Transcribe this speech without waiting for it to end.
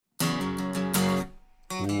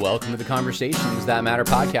Welcome to the Conversations That Matter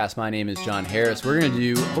podcast. My name is John Harris. We're going to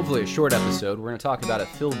do, hopefully, a short episode. We're going to talk about a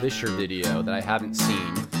Phil Vischer video that I haven't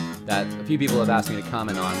seen that a few people have asked me to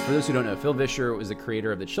comment on. For those who don't know, Phil Vischer was the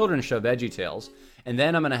creator of the children's show VeggieTales. And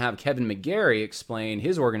then I'm going to have Kevin McGarry explain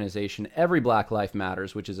his organization, Every Black Life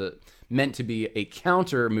Matters, which is meant to be a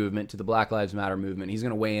counter movement to the Black Lives Matter movement. He's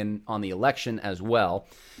going to weigh in on the election as well.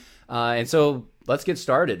 And so let's get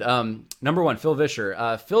started. Number one, Phil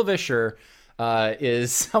Vischer. Phil Vischer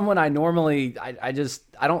is someone I normally, I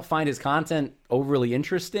don't find his content overly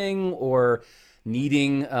interesting or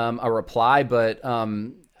needing a reply, but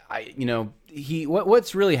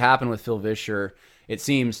what's really happened with Phil Vischer, it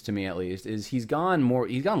seems to me at least, is he's gone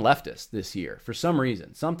leftist this year for some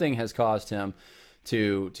reason. Something has caused him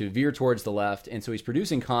to veer towards the left, and so he's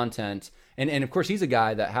producing content, and of course he's a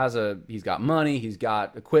guy that he's got money, he's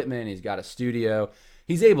got equipment, he's got a studio,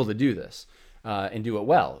 he's able to do this and do it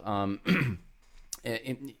well.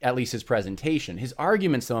 At least his presentation. His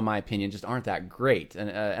arguments, though, in my opinion, just aren't that great.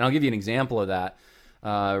 And I'll give you an example of that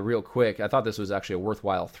real quick. I thought this was actually a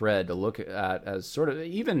worthwhile thread to look at as sort of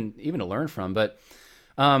even to learn from. But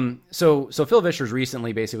so Phil Vischer's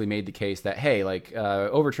recently basically made the case that, hey,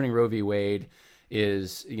 overturning Roe v. Wade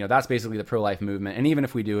is, that's basically the pro-life movement. And even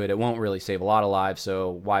if we do it, it won't really save a lot of lives.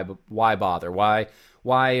 So why bother? Why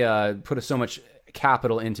put so much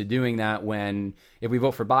capital into doing that when if we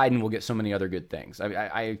vote for Biden, we'll get so many other good things.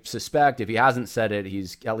 I suspect if he hasn't said it,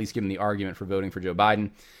 he's at least given the argument for voting for Joe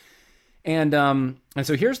Biden. And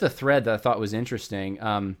so here's the thread that I thought was interesting.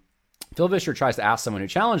 Phil Vischer tries to ask someone who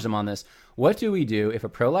challenged him on this, what do we do if a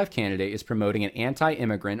pro-life candidate is promoting an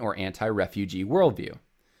anti-immigrant or anti-refugee worldview?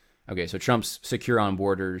 Okay, so Trump's secure on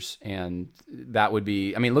borders, and that would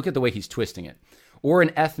be, look at the way he's twisting it. Or an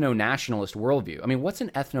ethno-nationalist worldview. What's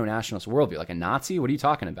an ethno-nationalist worldview? Like a Nazi? What are you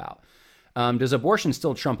talking about? Does abortion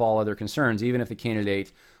still trump all other concerns, even if the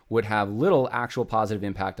candidate would have little actual positive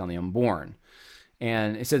impact on the unborn?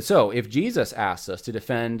 And it said, so if Jesus asks us to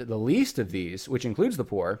defend the least of these, which includes the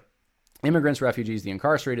poor, immigrants, refugees, the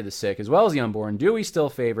incarcerated, the sick, as well as the unborn, do we still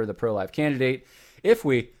favor the pro-life candidate if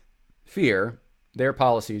we fear their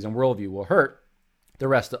policies and worldview will hurt the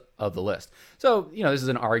rest of the list? So, this is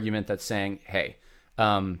an argument that's saying, hey,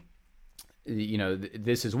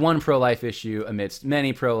 this is one pro-life issue amidst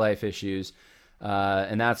many pro-life issues,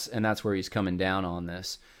 and that's where he's coming down on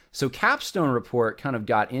this. So Capstone Report kind of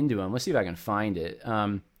got into him. Let's see if I can find it.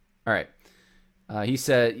 All right. He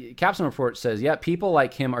said, Capstone Report says, yeah, people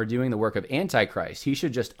like him are doing the work of Antichrist. He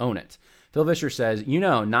should just own it. Phil Vischer says,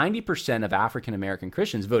 90% of African-American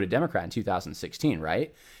Christians voted Democrat in 2016,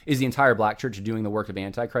 right? Is the entire black church doing the work of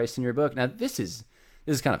Antichrist in your book? Now, this is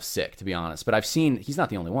kind of sick, to be honest, but I've seen, he's not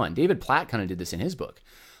the only one. David Platt kind of did this in his book.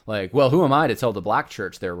 Like, well, who am I to tell the black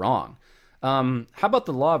church they're wrong? How about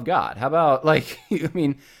the law of God? How about, this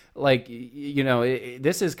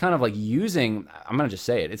is kind of like using, I'm going to just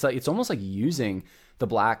say it. It's almost like using the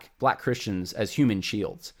black Christians as human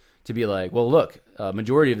shields to be like, well, look, a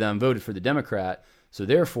majority of them voted for the Democrat, so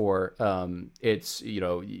therefore,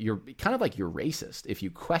 you're kind of like you're racist if you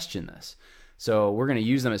question this. So we're going to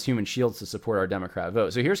use them as human shields to support our Democrat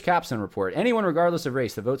vote. So here's Capstone Report. Anyone, regardless of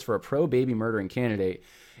race, that votes for a pro-baby murdering candidate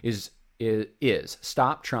is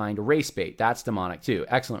stop trying to race bait. That's demonic too.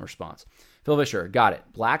 Excellent response. Phil Vischer, got it.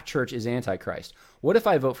 Black church is Antichrist. What if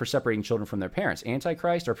I vote for separating children from their parents?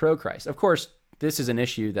 Antichrist or pro-Christ? Of course, this is an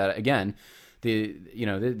issue that, again,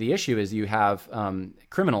 the issue is you have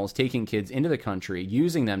criminals taking kids into the country,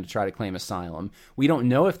 using them to try to claim asylum. We don't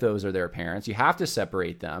know if those are their parents. You have to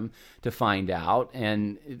separate them to find out.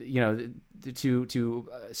 And, to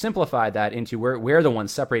simplify that into we're the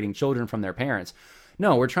ones separating children from their parents.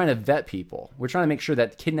 No, we're trying to vet people. We're trying to make sure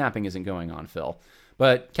that kidnapping isn't going on, Phil.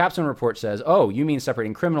 But Capstone Report says, oh, you mean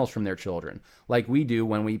separating criminals from their children, like we do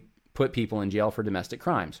when we put people in jail for domestic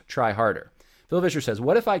crimes. Try harder. Phil Vischer says,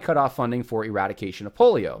 what if I cut off funding for eradication of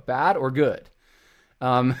polio? Bad or good?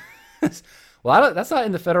 Well, that's not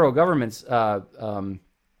in the federal government's, that's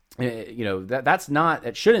not,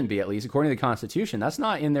 it shouldn't be, at least according to the Constitution. That's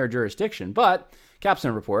not in their jurisdiction. But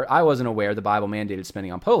Capstone Report, I wasn't aware the Bible mandated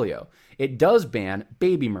spending on polio. It does ban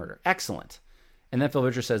baby murder. Excellent. And then Phil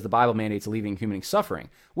Vischer says the Bible mandates alleviating human suffering,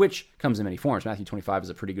 which comes in many forms. Matthew 25 is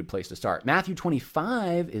a pretty good place to start. Matthew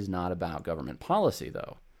 25 is not about government policy,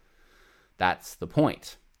 though. That's the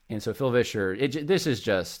point. And so Phil Vischer, this is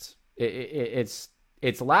just, it's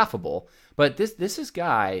laughable. But this is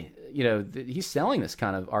guy, he's selling this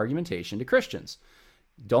kind of argumentation to Christians,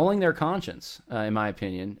 dulling their conscience, in my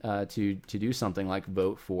opinion, to do something like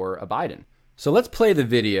vote for a Biden. So let's play the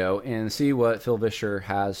video and see what Phil Vischer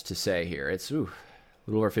has to say here.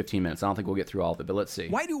 little over 15 minutes. I don't think we'll get through all of it, but let's see.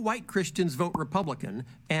 Why do white Christians vote Republican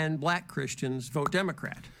and black Christians vote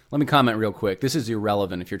Democrat? Let me comment real quick. This is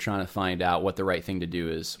irrelevant if you're trying to find out what the right thing to do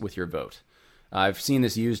is with your vote. I've seen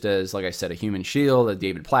this used as, like I said, a human shield. That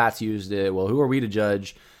David Platts used it. Well, who are we to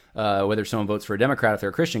judge whether someone votes for a Democrat if they're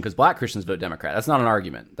a Christian? Because black Christians vote Democrat. That's not an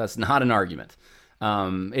argument. That's not an argument.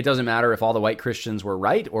 It doesn't matter if all the white Christians were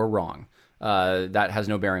right or wrong. That has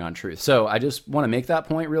no bearing on truth. So I just want to make that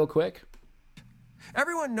point real quick.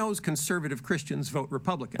 Everyone knows conservative Christians vote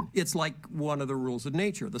Republican. It's like one of the rules of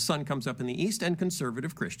nature. The sun comes up in the east, and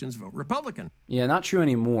conservative Christians vote Republican. Yeah, not true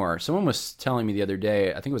anymore. Someone was telling me the other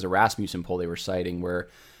day, I think it was a Rasmussen poll they were citing, where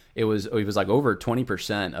it was like over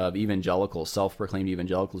 20% of evangelicals, self-proclaimed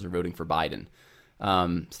evangelicals, are voting for Biden.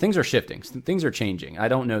 Things are shifting. Things are changing. I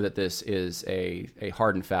don't know that this is a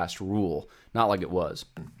hard and fast rule, not like it was.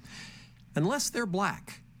 Unless they're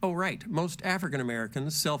black. Oh, right. Most African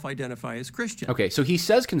Americans self-identify as Christian. Okay, so he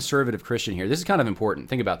says conservative Christian here. This is kind of important.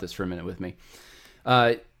 Think about this for a minute with me.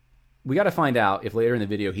 We got to find out if later in the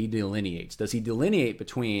video he delineates. Does he delineate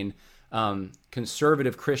between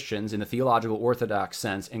conservative Christians in the theological orthodox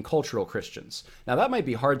sense and cultural Christians? Now, that might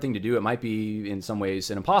be a hard thing to do. It might be, in some ways,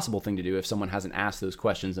 an impossible thing to do if someone hasn't asked those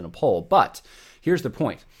questions in a poll. But here's the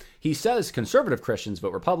point. He says conservative Christians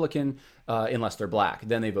vote Republican unless they're black.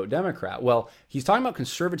 Then they vote Democrat. Well, he's talking about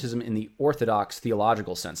conservatism in the orthodox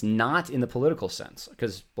theological sense, not in the political sense,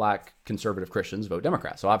 because black conservative Christians vote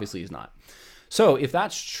Democrat. So obviously he's not. So if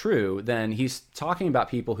that's true, then he's talking about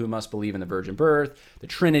people who must believe in the virgin birth, the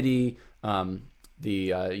Trinity,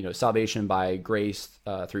 salvation by grace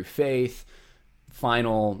through faith,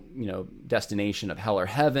 final destination of hell or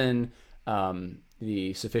heaven,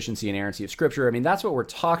 the sufficiency and inerrancy of Scripture. I mean, that's what we're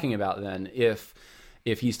talking about then if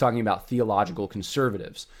he's talking about theological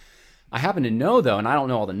conservatives. I happen to know, though, and I don't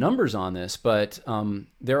know all the numbers on this, but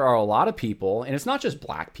there are a lot of people, and it's not just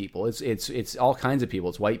black people. It's all kinds of people.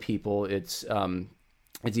 It's white people. It's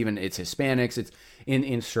Hispanics. It's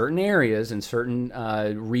in certain areas, in certain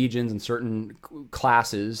regions, in certain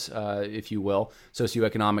classes, if you will,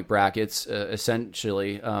 socioeconomic brackets.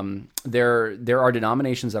 Essentially, there are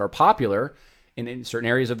denominations that are popular in certain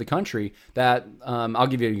areas of the country that I'll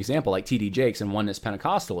give you an example, like T.D. Jakes and Oneness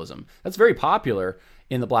Pentecostalism. That's very popular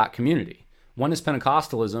in the black community. Oneness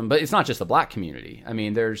Pentecostalism, but it's not just the black community. I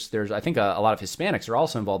mean, there's I think a lot of Hispanics are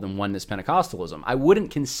also involved in Oneness Pentecostalism. I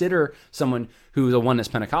wouldn't consider someone who's a Oneness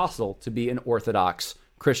Pentecostal to be an Orthodox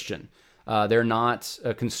Christian. They're not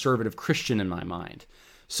a conservative Christian in my mind.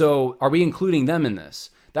 So are we including them in this?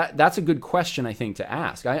 That's a good question, I think, to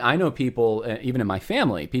ask. I know people, even in my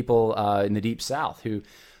family, people in the Deep South who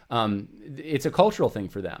it's a cultural thing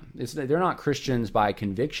for them. They're not Christians by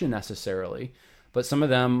conviction necessarily, but some of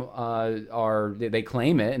them they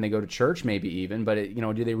claim it and they go to church maybe even, but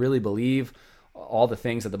do they really believe all the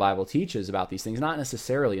things that the Bible teaches about these things? Not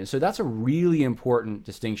necessarily. And so that's a really important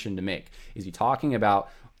distinction to make. Is he talking about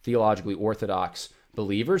theologically orthodox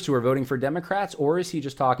believers who are voting for Democrats, or is he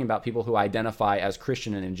just talking about people who identify as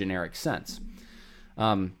Christian in a generic sense?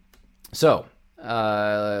 Because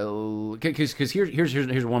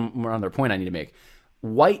here's one more other point I need to make.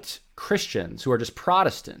 White Christians who are just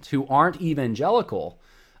Protestant, who aren't evangelical,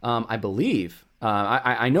 I believe,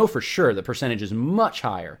 I know for sure the percentage is much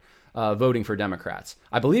higher voting for Democrats.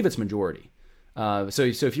 I believe it's majority. So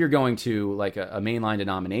if you're going to like a mainline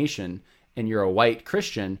denomination and you're a white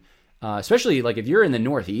Christian, especially like if you're in the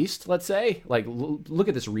Northeast, let's say, like look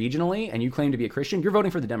at this regionally, and you claim to be a Christian, you're voting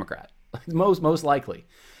for the Democrat, most likely.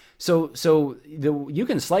 So you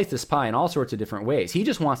can slice this pie in all sorts of different ways. He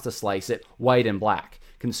just wants to slice it white and black.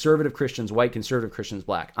 Conservative Christians, white, conservative Christians,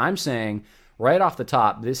 black. I'm saying right off the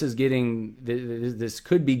top, this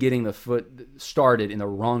could be getting the foot started in the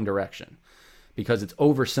wrong direction because it's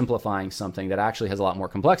oversimplifying something that actually has a lot more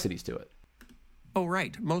complexities to it. Oh,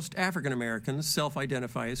 right. Most African Americans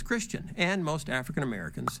self-identify as Christian, and most African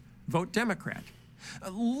Americans vote Democrat.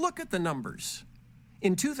 Look at the numbers.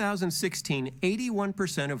 In 2016,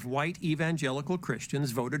 81% of white evangelical Christians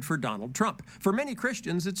voted for Donald Trump. For many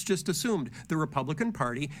Christians, it's just assumed the Republican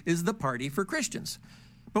Party is the party for Christians.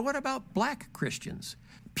 But what about black Christians?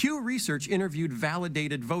 Pew Research interviewed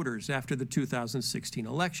validated voters after the 2016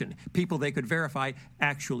 election, people they could verify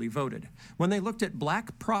actually voted. When they looked at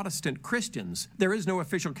black Protestant Christians, there is no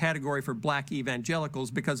official category for black evangelicals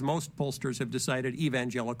because most pollsters have decided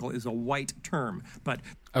evangelical is a white term. But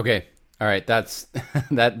okay. All right,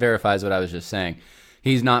 that verifies what I was just saying.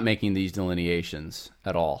 He's not making these delineations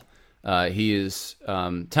at all. He is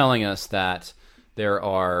telling us that there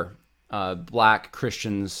are black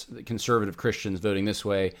Christians, conservative Christians voting this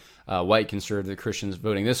way, white conservative Christians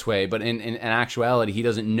voting this way. But in actuality, he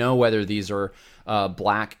doesn't know whether these are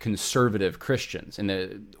black conservative Christians in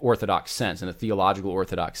the Orthodox sense, in the theological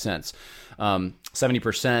Orthodox sense.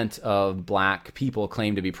 70% of black people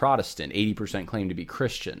claim to be Protestant. 80% claim to be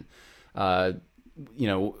Christian.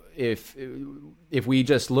 If we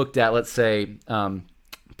just looked at, let's say,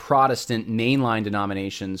 Protestant mainline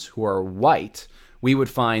denominations who are white, we would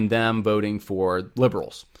find them voting for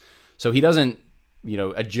liberals. So he doesn't,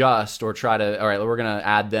 adjust or try to, all right, we're going to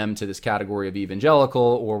add them to this category of evangelical,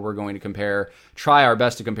 or we're going to try our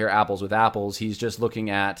best to compare apples with apples. He's just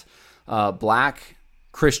looking at black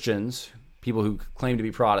Christians, people who claim to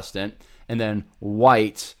be Protestant, and then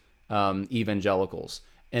white evangelicals,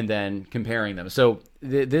 and then comparing them. So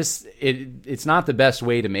it's not the best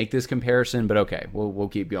way to make this comparison, but okay, we'll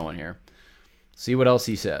keep going here. See what else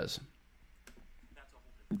he says.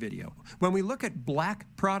 Video. When we look at black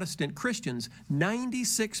Protestant Christians,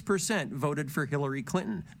 96% voted for Hillary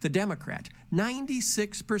Clinton, the Democrat.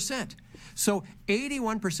 96%. So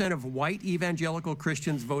 81% of white evangelical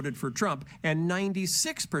Christians voted for Trump, and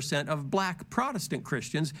 96% of black Protestant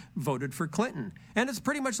Christians voted for Clinton. And it's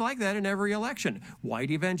pretty much like that in every election.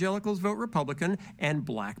 White evangelicals vote Republican, and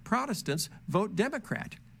black Protestants vote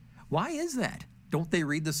Democrat. Why is that? Don't they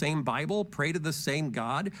read the same Bible, pray to the same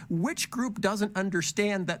God? Which group doesn't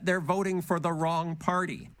understand that they're voting for the wrong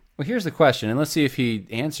party? Well, here's the question, and let's see if he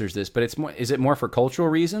answers this, but is it more for cultural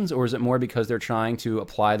reasons, or is it more because they're trying to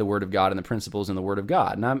apply the Word of God and the principles in the Word of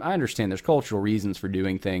God? And I understand there's cultural reasons for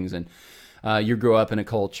doing things, and you grew up in a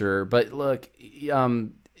culture, but look,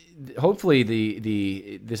 hopefully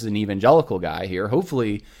this is an evangelical guy here.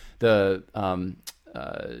 Hopefully the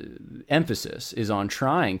emphasis is on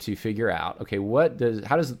trying to figure out, okay, would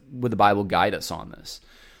the Bible guide us on this?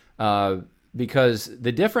 Because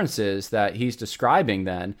the difference is that he's describing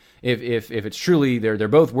then, if it's truly they're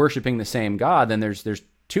both worshiping the same God, then there's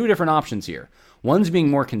two different options here. One's being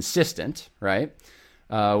more consistent, right,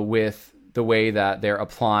 with the way that they're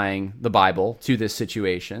applying the Bible to this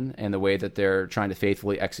situation and the way that they're trying to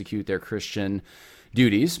faithfully execute their Christian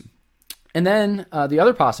duties. And then the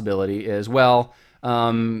other possibility is,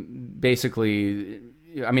 basically,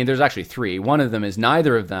 there's actually three. One of them is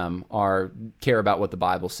neither of them care about what the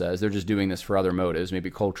Bible says. They're just doing this for other motives,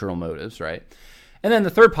 maybe cultural motives, right? And then the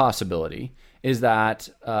third possibility is that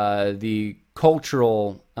the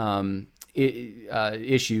cultural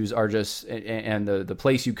issues are just, and the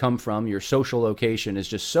place you come from, your social location is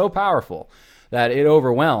just so powerful that it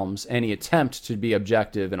overwhelms any attempt to be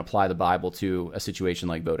objective and apply the Bible to a situation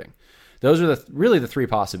like voting. Those are really the three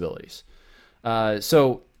possibilities.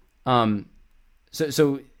 So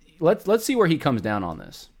let's see where he comes down on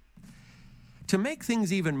this. To make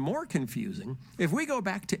things even more confusing, if we go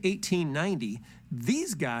back to 1890,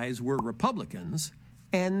 these guys were Republicans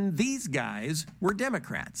and these guys were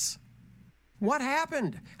Democrats. What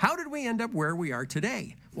happened? How did we end up where we are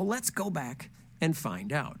today? Well, let's go back and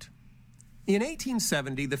find out. In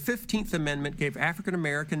 1870, the 15th Amendment gave African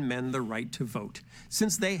American men the right to vote.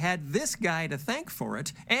 Since they had this guy to thank for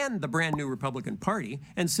it, and the brand new Republican Party,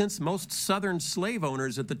 and since most Southern slave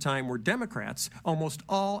owners at the time were Democrats, almost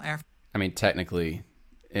all technically,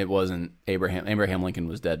 it wasn't Abraham. Abraham Lincoln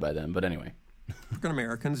was dead by then, but anyway. African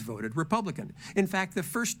Americans voted Republican. In fact, the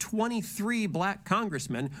first 23 black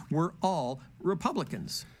congressmen were all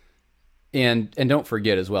Republicans. And don't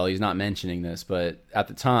forget as well, he's not mentioning this, but at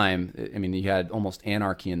the time, you had almost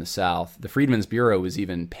anarchy in the South. The Freedmen's Bureau was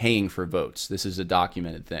even paying for votes. This is a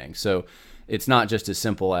documented thing. So it's not just as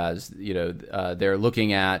simple as, they're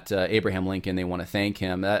looking at Abraham Lincoln, they want to thank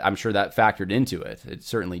him. I'm sure that factored into it. It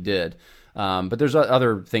certainly did. But there's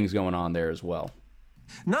other things going on there as well.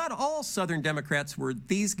 Not all Southern Democrats were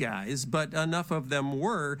these guys, but enough of them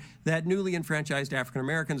were that newly enfranchised African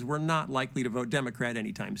Americans were not likely to vote Democrat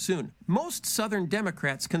anytime soon. Most Southern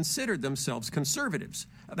Democrats considered themselves conservatives.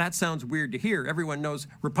 That sounds weird to hear. Everyone knows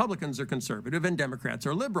Republicans are conservative and Democrats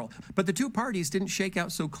are liberal. But the two parties didn't shake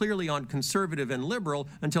out so clearly on conservative and liberal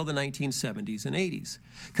until the 1970s and 80s.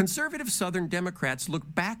 Conservative Southern Democrats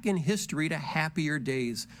look back in history to happier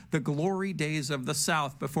days, the glory days of the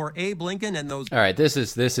South before Abe Lincoln and those... All right, this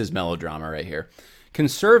is melodrama right here.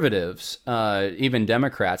 Conservatives, even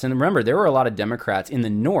Democrats, and remember, there were a lot of Democrats in the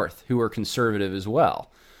North who were conservative as well.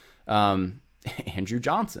 Andrew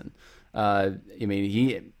Johnson.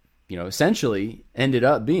 He, essentially ended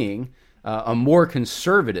up being a more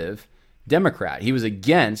conservative Democrat. He was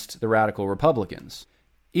against the radical Republicans.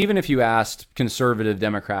 even if you asked conservative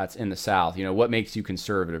Democrats in the South, what makes you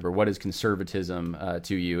conservative or what is conservatism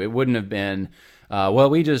to you, it wouldn't have been, well,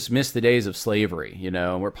 we just missed the days of slavery,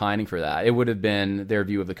 and we're pining for that. It would have been their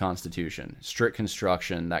view of the Constitution, strict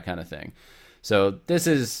construction, that kind of thing. So this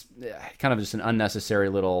is kind of just an unnecessary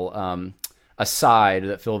little aside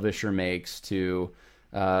that Phil Vischer makes to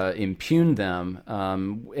impugn them.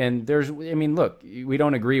 And look, we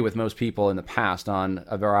don't agree with most people in the past on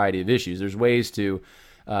a variety of issues. There's ways to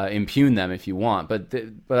impugn them if you want, but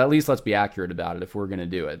at least let's be accurate about it if we're going to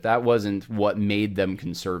do it. That wasn't what made them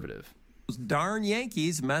conservative. Those darn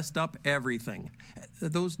Yankees messed up everything.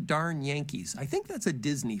 Those darn Yankees. I think that's a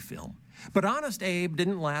Disney film. But Honest Abe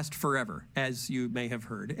didn't last forever, as you may have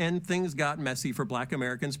heard, and things got messy for Black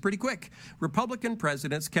Americans pretty quick. Republican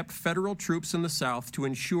presidents kept federal troops in the South to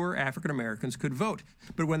ensure African Americans could vote.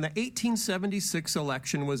 But when the 1876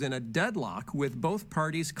 election was in a deadlock, with both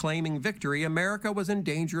parties claiming victory, America was in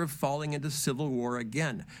danger of falling into civil war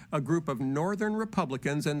again. A group of Northern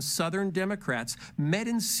Republicans and Southern Democrats met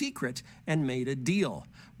in secret and made a deal.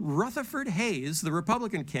 Rutherford Hayes, the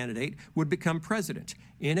Republican candidate, would become president.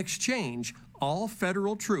 In exchange, all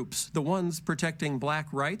federal troops, the ones protecting black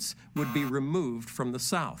rights, would be removed from the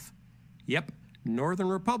South. Yep, Northern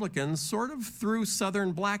Republicans sort of threw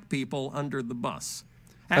Southern black people under the bus.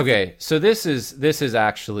 Okay, so this is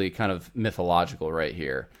actually kind of mythological right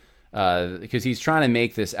here, because he's trying to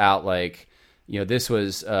make this out like, this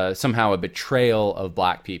was somehow a betrayal of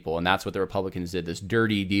black people, and that's what the Republicans did, this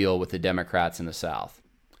dirty deal with the Democrats in the South.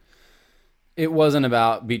 It wasn't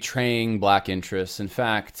about betraying black interests. In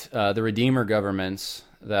fact, the Redeemer governments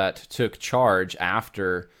that took charge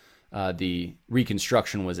after the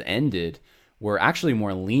Reconstruction was ended were actually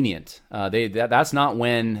more lenient. That's not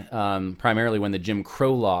primarily when the Jim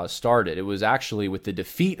Crow laws started. It was actually with the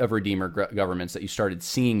defeat of Redeemer governments that you started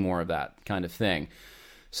seeing more of that kind of thing.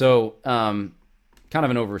 So, kind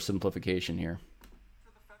of an oversimplification here.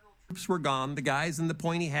 Troops were gone, the guys in the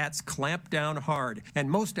pointy hats clamped down hard, and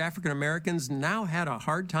most African Americans now had a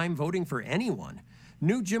hard time voting for anyone.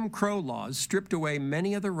 New Jim Crow laws stripped away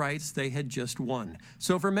many of the rights they had just won.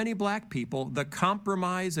 So for many black people, the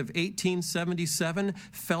Compromise of 1877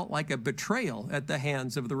 felt like a betrayal at the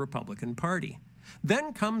hands of the Republican Party.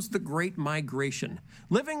 Then comes the Great Migration.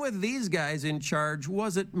 Living with these guys in charge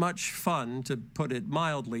wasn't much fun, to put it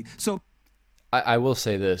mildly. So I will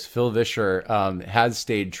say this: Phil Vischer has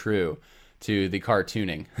stayed true to the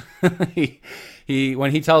cartooning. he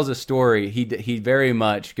when he tells a story, he very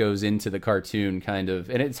much goes into the cartoon kind of,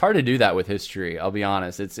 and it's hard to do that with history. I'll be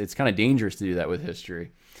honest; it's kind of dangerous to do that with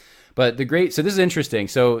history. But so this is interesting.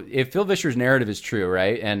 So if Phil Vischer's narrative is true,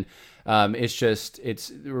 right, and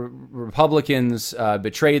it's Republicans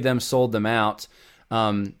betrayed them, sold them out.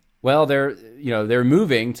 Well, they're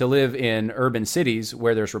moving to live in urban cities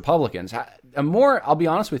where there's Republicans. I'll be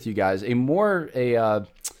honest with you guys, a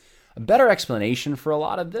better explanation for a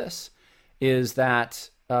lot of this is that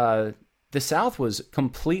the South was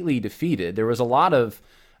completely defeated. There was a lot of,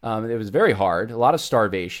 it was very hard, a lot of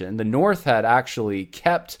starvation. The North had actually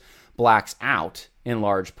kept blacks out in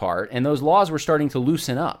large part, and those laws were starting to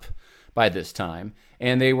loosen up by this time.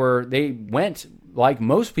 And they went, like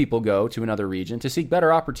most people go, to another region to seek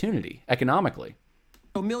better opportunity economically.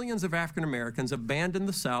 So millions of African Americans abandoned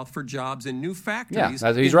the South for jobs in new factories.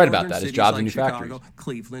 Yeah, he's right about that. It's jobs in new Chicago, factories.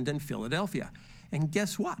 Cleveland, and Philadelphia. And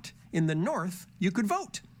guess what? In the North, you could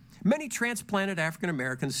vote. Many transplanted African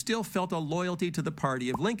Americans still felt a loyalty to the party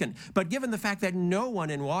of Lincoln. But given the fact that no one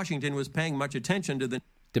in Washington was paying much attention to the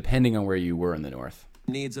depending on where you were in the North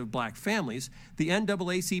needs of black families, the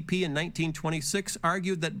NAACP in 1926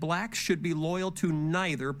 argued that blacks should be loyal to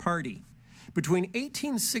neither party. Between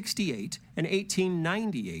 1868 and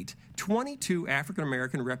 1898, 22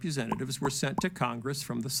 African-American representatives were sent to Congress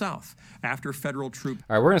from the South after federal troops.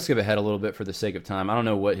 All right, we're going to skip ahead a little bit for the sake of time. I don't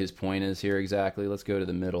know what his point is here exactly. Let's go to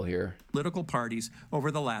the middle here. Political parties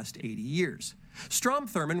over the last 80 years. Strom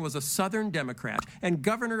Thurmond was a Southern Democrat and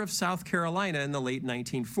governor of South Carolina in the late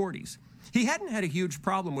 1940s. He hadn't had a huge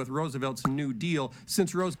problem with Roosevelt's New Deal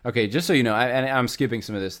since Okay, just so you know, I'm skipping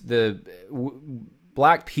some of this.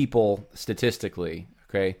 Black people statistically,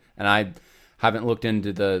 okay, and I haven't looked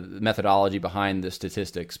into the methodology behind the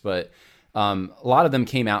statistics, but a lot of them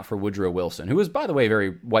came out for Woodrow Wilson, who was, by the way,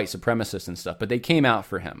 very white supremacist and stuff, but they came out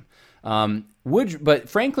for him. But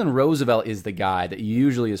Franklin Roosevelt is the guy that you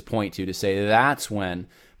usually is point to say that's when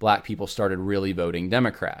black people started really voting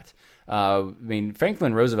Democrat.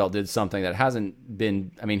 Franklin Roosevelt did something that hasn't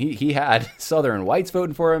been. He had Southern whites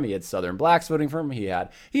voting for him. He had Southern blacks voting for him. He had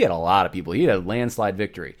a lot of people. He had a landslide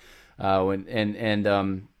victory.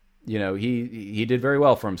 he did very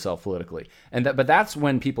well for himself politically. But that's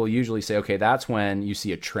when people usually say, okay, that's when you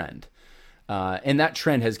see a trend. And that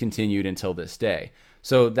trend has continued until this day.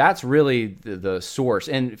 So that's really the source.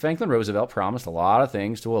 And Franklin Roosevelt promised a lot of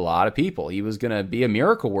things to a lot of people. He was going to be a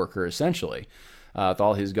miracle worker, essentially, with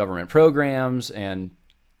all his government programs, and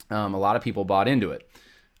a lot of people bought into it.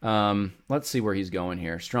 Let's see where he's going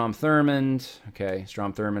here. Strom Thurmond. Okay,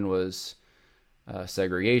 Strom Thurmond was a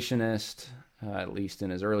segregationist, at least in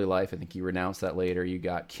his early life. I think he renounced that later. You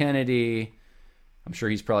got Kennedy. I'm sure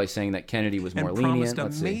he's probably saying that Kennedy was more lenient. And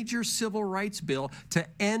promised a major civil rights bill to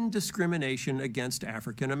end discrimination against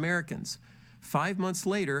African Americans. 5 months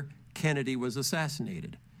later, Kennedy was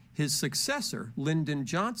assassinated. His successor, Lyndon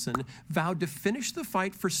Johnson, vowed to finish the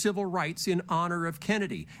fight for civil rights in honor of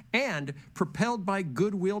Kennedy. And, propelled by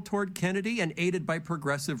goodwill toward Kennedy and aided by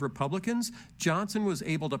progressive Republicans, Johnson was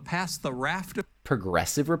able to pass the raft of...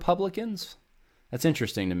 Progressive Republicans? That's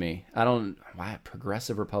interesting to me. Why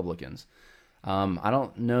progressive Republicans? I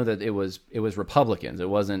don't know that it was Republicans. It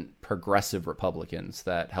wasn't progressive Republicans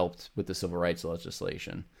that helped with the civil rights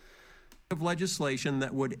legislation. Of legislation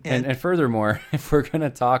that would end. And furthermore, if we're going to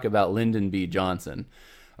talk about Lyndon B. Johnson,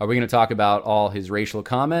 are we going to talk about all his racial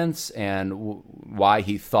comments and why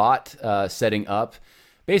he thought setting up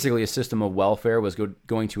basically a system of welfare was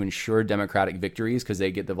going to ensure Democratic victories because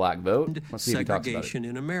they get the black vote? Let's see if he talks about it. Segregation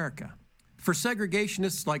in America. For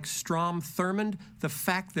segregationists like Strom Thurmond, the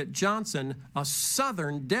fact that Johnson, a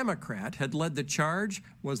Southern Democrat, had led the charge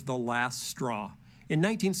was the last straw. In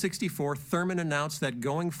 1964, Thurmond announced that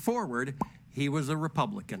going forward, he was a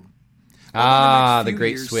Republican. The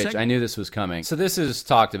great switch. I knew this was coming. So this is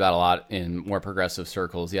talked about a lot in more progressive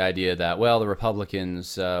circles, the idea that, well, the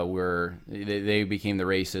Republicans they became the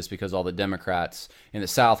racists because all the Democrats in the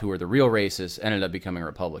South who were the real racists ended up becoming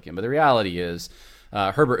Republican. But the reality is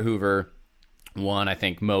Herbert Hoover won, I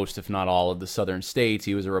think, most, if not all, of the southern states.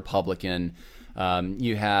 He was a Republican.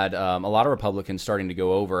 You had a lot of Republicans starting to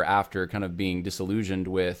go over after kind of being disillusioned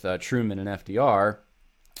with Truman and FDR.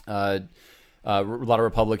 A lot of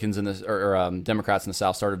Republicans Democrats in the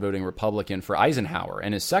South started voting Republican for Eisenhower.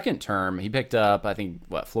 And his second term, he picked up, I think,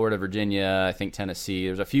 Florida, Virginia, I think Tennessee.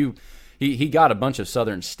 There's a few. He got a bunch of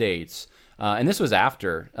southern states. And this was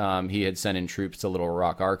after he had sent in troops to Little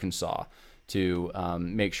Rock, Arkansas, to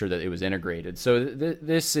make sure that it was integrated. So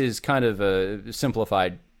this is kind of a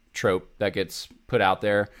simplified trope that gets put out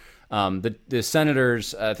there. The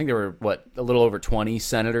senators, I think there were, a little over 20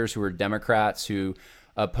 senators who were Democrats who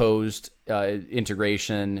opposed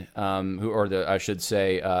integration, opposed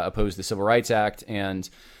the Civil Rights Act, and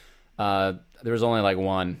there was only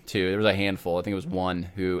there was a handful. I think it was one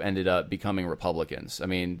who ended up becoming Republicans. I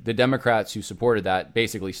mean, the Democrats who supported that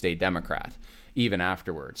basically stayed Democrat even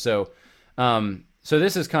afterwards. So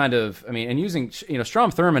this is kind of, and using,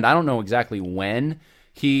 Strom Thurmond, I don't know exactly when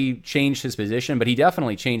he changed his position, but he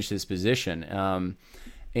definitely changed his position.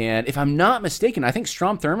 And if I'm not mistaken, I think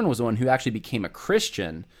Strom Thurmond was the one who actually became a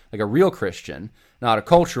Christian, like a real Christian, not a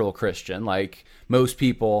cultural Christian, like most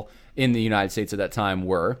people in the United States at that time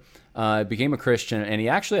were. Became a Christian, and he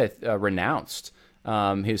actually renounced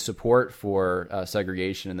his support for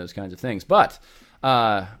segregation and those kinds of things. But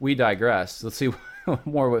we digress. Let's see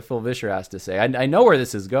more what Phil Vischer has to say. I know where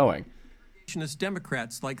this is going.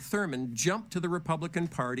 Democrats like Thurmond jumped to the Republican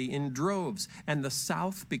Party in droves, and the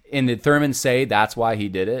South... And did Thurmond say that's why he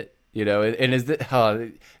did it?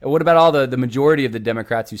 And what about all the majority of the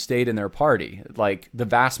Democrats who stayed in their party, like the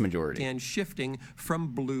vast majority? And shifting from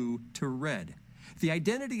blue to red. The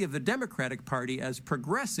identity of the Democratic Party as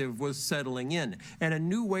progressive was settling in, and a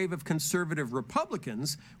new wave of conservative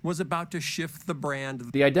Republicans was about to shift the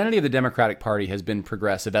brand. The identity of the Democratic Party has been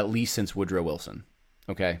progressive at least since Woodrow Wilson,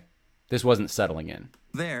 okay? This wasn't settling in.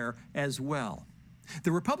 There as well.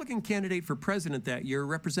 The Republican candidate for president that year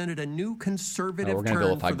represented a new conservative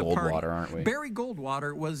turn for the party. Goldwater, aren't we? Barry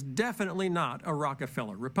Goldwater was definitely not a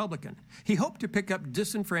Rockefeller Republican. He hoped to pick up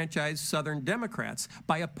disenfranchised Southern Democrats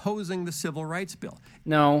by opposing the Civil Rights Bill.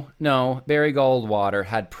 No. Barry Goldwater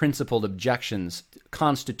had principled objections,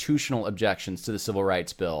 constitutional objections to the Civil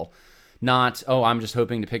Rights Bill. Not, I'm just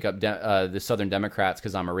hoping to pick up the Southern Democrats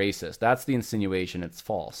because I'm a racist. That's the insinuation. It's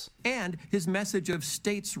false. And his message of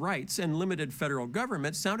states' rights and limited federal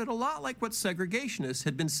government sounded a lot like what segregationists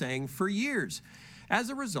had been saying for years.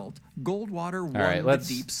 As a result, Goldwater won the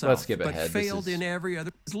Deep South, but failed in every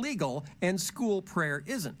other. It's legal, and school prayer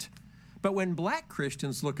isn't. But when black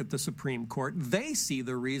Christians look at the Supreme Court, they see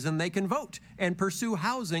the reason they can vote and pursue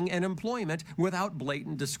housing and employment without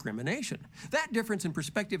blatant discrimination. That difference in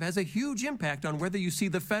perspective has a huge impact on whether you see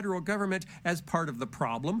the federal government as part of the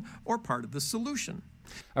problem or part of the solution.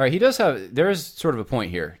 All right, there is sort of a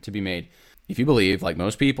point here to be made. If you believe, like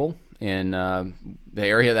most people in the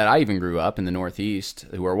area that I even grew up in the Northeast,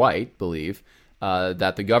 who are white, believe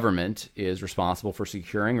that the government is responsible for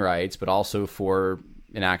securing rights, but also for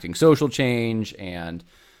enacting social change and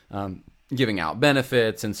giving out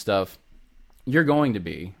benefits and stuff, you're going to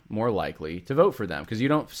be more likely to vote for them because you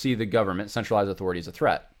don't see the government, centralized authority, as a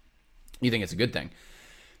threat. You think it's a good thing.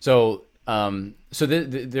 So,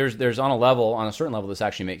 there's on a certain level, this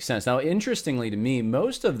actually makes sense. Now, interestingly to me,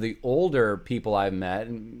 most of the older people I've met,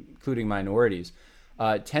 including minorities,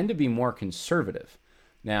 tend to be more conservative.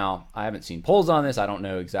 Now, I haven't seen polls on this. I don't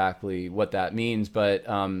know exactly what that means, but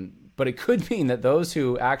it could mean that those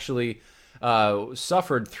who actually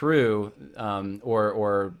suffered through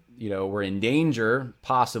or were in danger,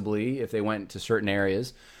 possibly if they went to certain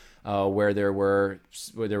areas where there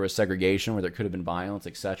was segregation, where there could have been violence,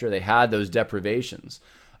 etc. They had those deprivations.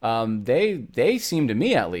 They seem to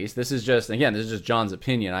me, at least, this is just John's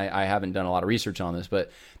opinion. I haven't done a lot of research on this,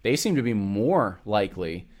 but they seem to be more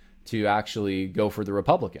likely to actually go for the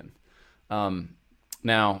Republican.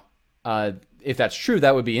 Now, if that's true,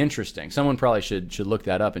 that would be interesting. Someone probably should look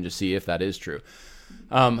that up and just see if that is true.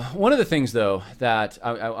 One of the things, though, that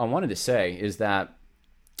I wanted to say is that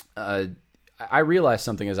I realized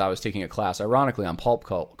something as I was taking a class, ironically, on pulp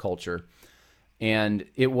culture, and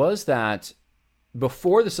it was that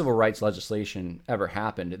before the civil rights legislation ever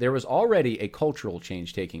happened, there was already a cultural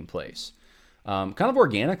change taking place, kind of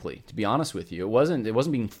organically, to be honest with you. It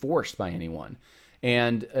wasn't being forced by anyone.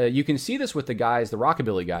 And you can see this with the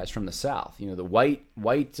rockabilly guys from the South, the white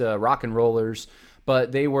rock and rollers,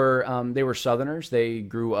 but they were Southerners. They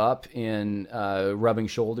grew up in rubbing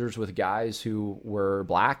shoulders with guys who were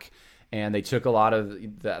black, and they took a lot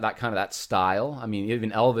of that style. I mean,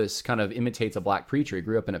 even Elvis kind of imitates a black preacher. He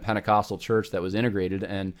grew up in a Pentecostal church that was integrated,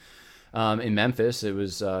 and in Memphis, it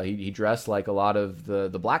was he dressed like a lot of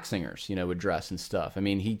the black singers, would dress and stuff. I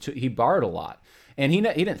mean, he borrowed a lot. And he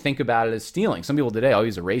didn't think about it as stealing. Some people today,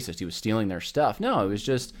 he's a racist. He was stealing their stuff. No,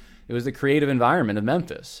 it was the creative environment of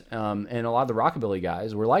Memphis. And a lot of the rockabilly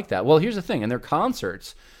guys were like that. Well, here's the thing. In their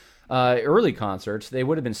concerts, early concerts, they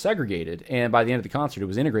would have been segregated. And by the end of the concert, it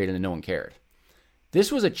was integrated and no one cared.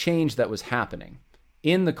 This was a change that was happening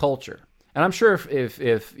in the culture. And I'm sure if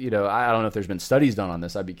I don't know if there's been studies done on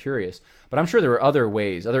this, I'd be curious. But I'm sure there were other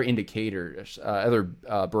ways, other indicators, other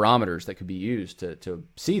barometers that could be used to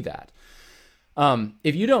see that.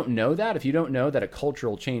 If you don't know that a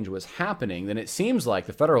cultural change was happening, then it seems like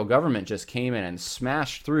the federal government just came in and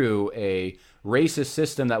smashed through a racist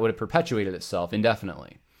system that would have perpetuated itself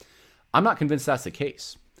indefinitely. I'm not convinced that's the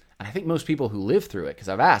case. And I think most people who live through it, because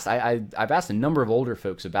I've asked a number of older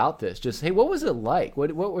folks about this, just, hey, what was it like?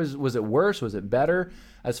 What was it worse? Was it better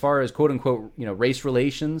as far as quote unquote, race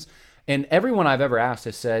relations? And everyone I've ever asked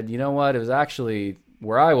has said, you know what? It was actually,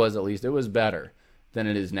 where I was at least, it was better than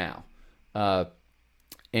it is now.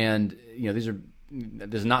 And this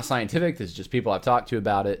is not scientific. This is just people I've talked to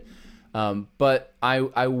about it. But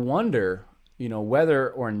I wonder, whether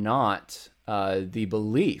or not the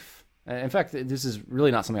belief, in fact, this is really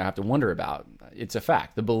not something I have to wonder about. It's a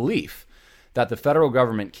fact. The belief that the federal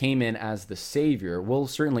government came in as the savior will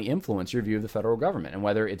certainly influence your view of the federal government and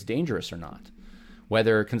whether it's dangerous or not,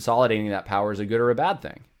 whether consolidating that power is a good or a bad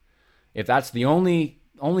thing. If that's the only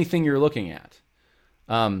thing you're looking at.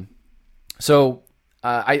 So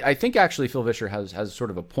I think actually Phil Vischer has sort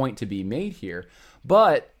of a point to be made here,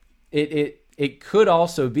 but it could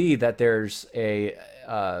also be that there's a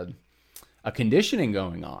conditioning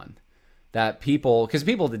going on that because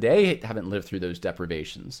people today haven't lived through those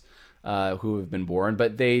deprivations who have been born,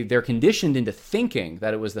 but they're conditioned into thinking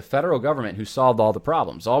that it was the federal government who solved all the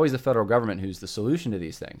problems. Always the federal government who's the solution to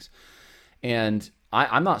these things, and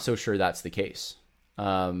I'm not so sure that's the case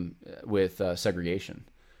with segregation.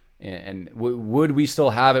 And would we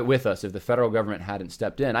still have it with us if the federal government hadn't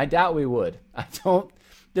stepped in? I doubt we would.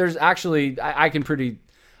 There's actually,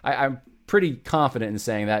 I'm pretty confident in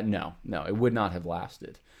saying that no, it would not have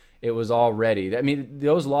lasted. It was already,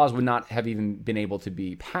 those laws would not have even been able to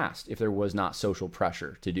be passed if there was not social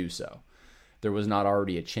pressure to do so. There was not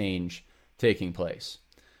already a change taking place.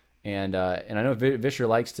 And I know Vischer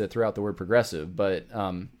likes to throw out the word progressive, but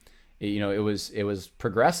it was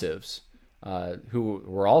progressives who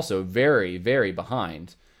were also very, very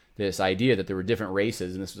behind this idea that there were different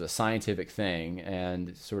races and this was a scientific thing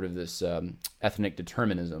and sort of this ethnic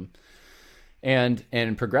determinism. And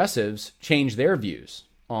progressives changed their views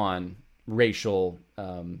on racial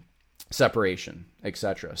separation,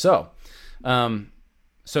 etc. So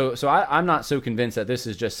I'm not so convinced that this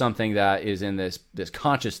is just something that is in this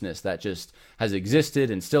consciousness that just has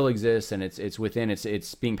existed and still exists, and it's within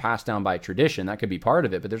it's being passed down by tradition. That could be part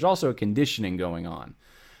of it, but there's also a conditioning going on.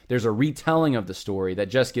 There's a retelling of the story that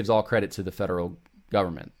just gives all credit to the federal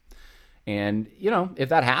government. And, if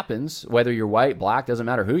that happens, whether you're white, black, doesn't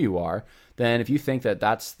matter who you are, then if you think that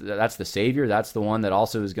that's the savior, that's the one that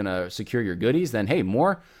also is going to secure your goodies, then hey,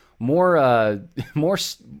 more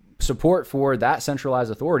support for that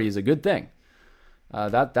centralized authority is a good thing.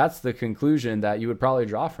 That's the conclusion that you would probably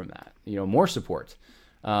draw from that. More support,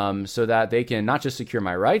 so that they can not just secure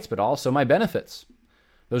my rights, but also my benefits.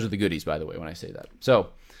 Those are the goodies, by the way, when I say that.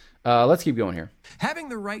 So let's keep going here. Having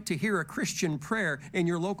the right to hear a Christian prayer in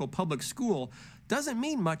your local public school doesn't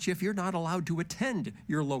mean much if you're not allowed to attend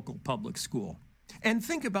your local public school. And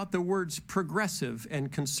think about the words progressive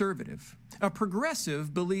and conservative. A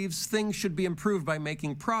progressive believes things should be improved by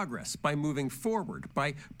making progress, by moving forward,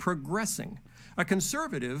 by progressing. A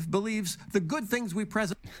conservative believes the good things we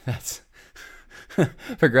present... That's... Here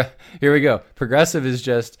we go. Progressive is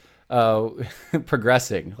just...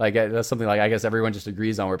 progressing. That's something I guess everyone just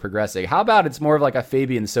agrees on. We're progressing. How about it's more of like a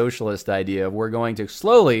Fabian socialist idea of we're going to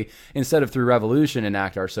slowly, instead of through revolution,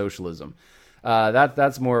 enact our socialism.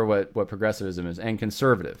 That's more what progressivism is. And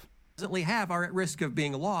conservative presently have are at risk of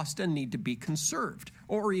being lost and need to be conserved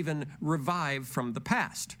or even revived from the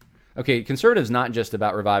past. Okay, conservative is not just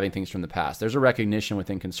about reviving things from the past. There's a recognition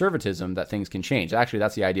within conservatism that things can change. Actually,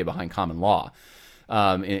 that's the idea behind common law.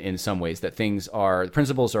 In some ways, that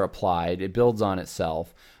principles are applied, it builds on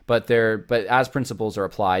itself, but as principles are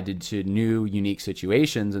applied to new, unique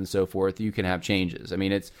situations and so forth, you can have changes. I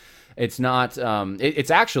mean, it's not, it's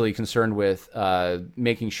actually concerned with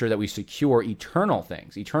making sure that we secure eternal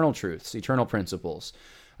things, eternal truths, eternal principles,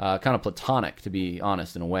 kind of Platonic, to be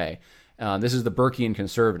honest, in a way. This is the Burkean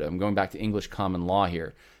conservative. I'm going back to English common law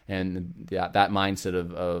here. And that mindset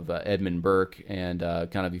of Edmund Burke, and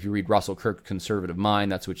kind of, if you read Russell Kirk's Conservative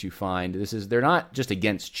Mind, that's what you find. They're not just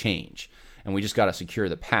against change, and we just got to secure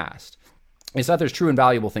the past. It's that there's true and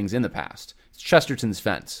valuable things in the past. It's Chesterton's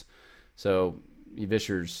fence. So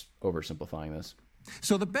Vischer's oversimplifying this.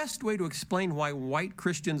 So the best way to explain why white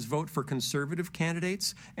Christians vote for conservative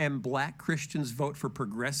candidates and black Christians vote for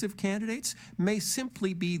progressive candidates may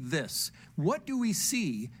simply be this. What do we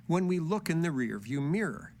see when we look in the rearview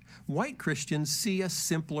mirror? White Christians see a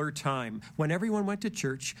simpler time, when everyone went to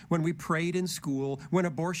church, when we prayed in school, when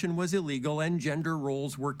abortion was illegal and gender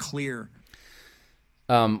roles were clear.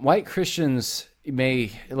 White Christians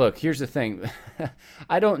look, here's the thing.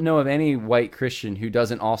 I don't know of any white Christian who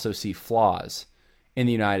doesn't also see flaws in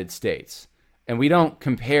the United States. And we don't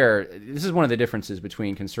compare, this is one of the differences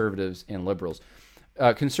between conservatives and liberals.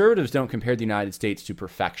 Conservatives don't compare the United States to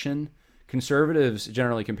perfection. Conservatives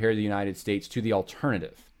generally compare the United States to the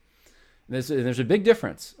alternative. There's a big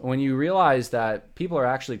difference when you realize that people are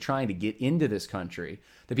actually trying to get into this country.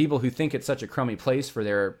 The people who think it's such a crummy place for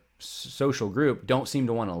their social group don't seem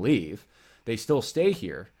to want to leave. They still stay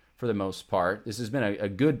here for the most part. This has been a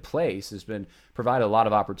good place. It's been provided a lot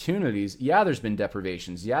of opportunities. Yeah, there's been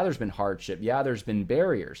deprivations. Yeah, there's been hardship. Yeah, there's been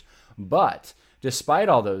barriers. But despite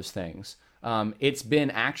all those things, it's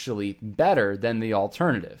been actually better than the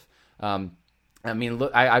alternative. I mean,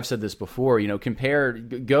 look, I've said this before,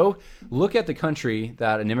 go look at the country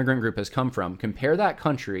that an immigrant group has come from. Compare that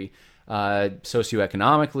country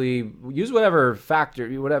socioeconomically, use whatever factor,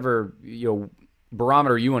 whatever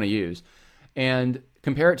barometer you want to use, and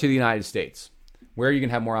compare it to the United States, where you can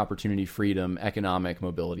have more opportunity, freedom, economic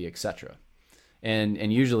mobility, etc.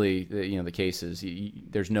 And usually, the case is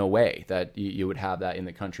there's no way that you would have that in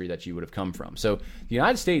the country that you would have come from. So the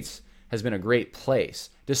United States has been a great place,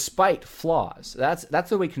 despite flaws. That's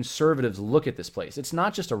the way conservatives look at this place. It's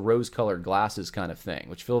not just a rose-colored glasses kind of thing,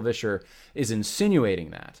 which Phil Vischer is insinuating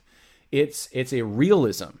that. It's a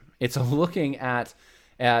realism. It's a looking at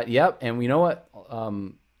yep, and you know what?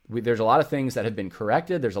 There's a lot of things that have been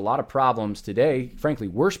corrected. There's a lot of problems today, frankly,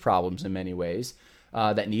 worse problems in many ways,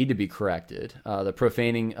 that need to be corrected. The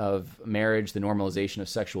profaning of marriage, the normalization of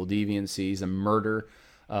sexual deviancies, the murder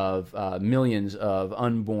of millions of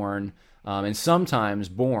unborn and sometimes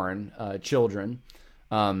born children.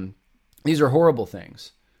 These are horrible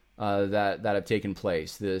things that have taken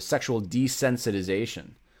place. The sexual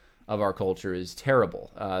desensitization of our culture is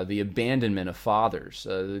terrible. The abandonment of fathers,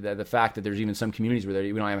 the fact that there's even some communities where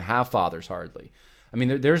we don't even have fathers hardly. I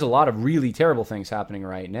mean, there's a lot of really terrible things happening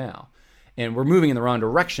right now. And we're moving in the wrong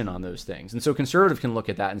direction on those things. And so conservative can look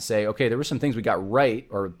at that and say, okay, there were some things we got right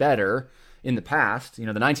or better in the past. The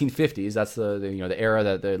 1950s, that's the era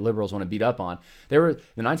that the liberals want to beat up on. The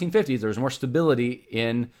 1950s, there was more stability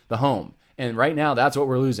in the home. And right now, that's what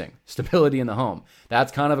we're losing: stability in the home.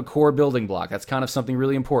 That's kind of a core building block. That's kind of something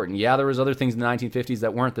really important. Yeah, there was other things in the 1950s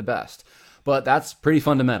that weren't the best, but that's pretty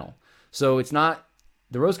fundamental. So it's not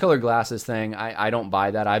the rose-colored glasses thing. I don't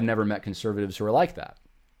buy that. I've never met conservatives who are like that.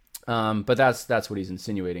 But that's what he's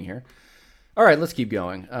insinuating here. All right, let's keep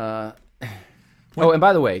going. Oh, and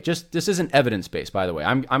by the way, just this isn't evidence-based, by the way.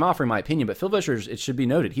 I'm offering my opinion, but Phil Vischer's, it should be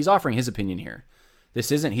noted, he's offering his opinion here.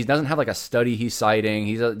 He doesn't have like a study he's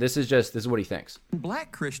citing. This is what he thinks. When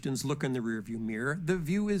Black Christians look in the rearview mirror, the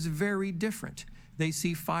view is very different. They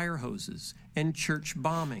see fire hoses and church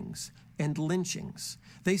bombings and lynchings.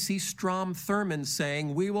 They see Strom Thurmond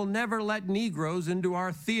saying, "We will never let Negroes into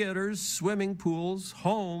our theaters, swimming pools,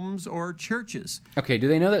 homes, or churches." Okay, do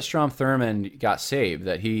they know that Strom Thurmond got saved,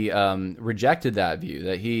 that he rejected that view,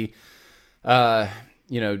 that he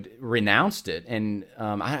renounced it? And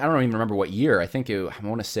I don't even remember what year. I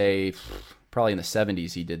want to say probably in the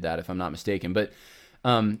 70s he did that, if I'm not mistaken. But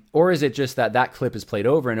or is it just that clip is played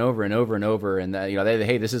over and over and over and over, and that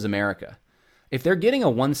hey, this is America? If they're getting a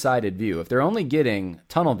one-sided view, if they're only getting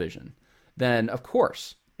tunnel vision, then of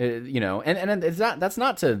course, and it's that's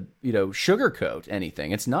not to sugarcoat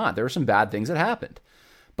anything. It's not. There were some bad things that happened,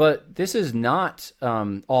 but this is not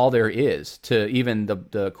all there is to even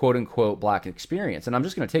the quote-unquote Black experience. And I'm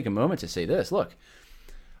just going to take a moment to say this. Look,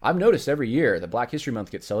 I've noticed every year that Black History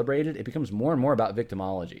Month gets celebrated, it becomes more and more about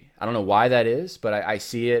victimology. I don't know why that is, but I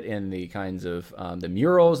see it in the kinds of the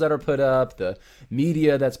murals that are put up, the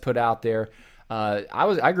media that's put out there.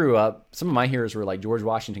 I grew up, some of my heroes were like George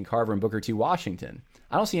Washington Carver and Booker T. Washington.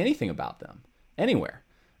 I don't see anything about them anywhere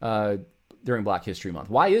during Black History Month.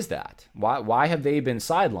 Why is that? Why have they been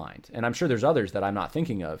sidelined? And I'm sure there's others that I'm not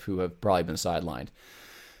thinking of who have probably been sidelined.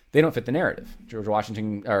 They don't fit the narrative. George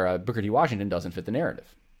Washington or Booker T. Washington doesn't fit the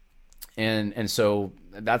narrative. And so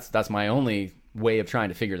that's my only way of trying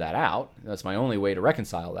to figure that out. That's my only way to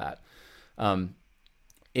reconcile that.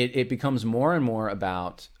 It becomes more and more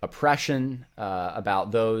about oppression,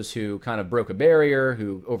 about those who kind of broke a barrier,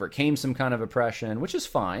 who overcame some kind of oppression, which is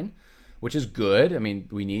fine, which is good. I mean,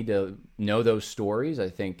 we need to know those stories. I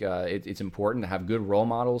think it's important to have good role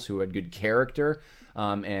models who had good character,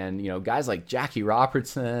 and guys like Jackie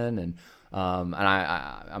Robertson and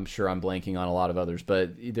I'm sure I'm blanking on a lot of others,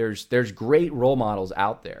 but there's great role models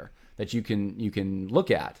out there that you can look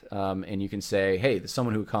at, and you can say, hey, there's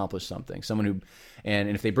someone who accomplished something, someone who, and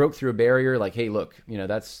if they broke through a barrier, like, hey, look,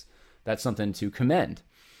 that's something to commend.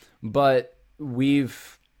 But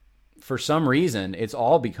for some reason, it's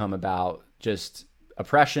all become about just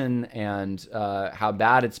oppression and how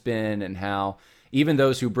bad it's been, and how even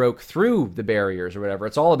those who broke through the barriers or whatever,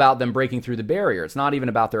 it's all about them breaking through the barrier. It's not even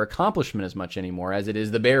about their accomplishment as much anymore as it is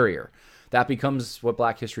the barrier. That becomes what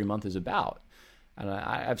Black History Month is about. And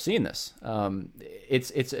I've seen this.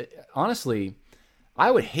 It's honestly,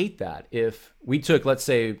 I would hate that if we took, let's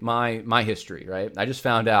say, my history, right? I just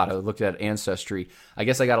found out, I looked at Ancestry. I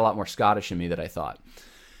guess I got a lot more Scottish in me than I thought.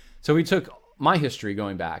 So we took my history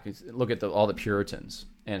going back, look at all the Puritans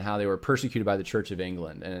and how they were persecuted by the Church of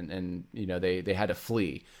England, and they had to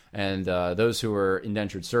flee. And those who were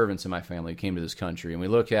indentured servants in my family came to this country. And we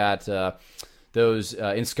look at those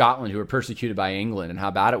in Scotland who were persecuted by England and how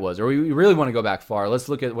bad it was. Or we really want to go back far. Let's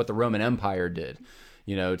look at what the Roman Empire did,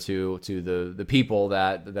 to the people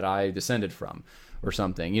that I descended from, or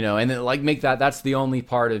something, and then make that's the only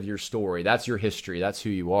part of your story. That's your history. That's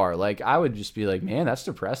who you are. I would just be like, man, that's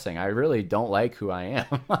depressing. I really don't like who I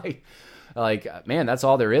am. like, man, that's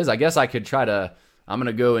all there is. I guess I could try to, I'm going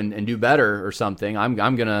to go and do better or something. I'm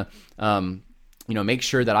going to, make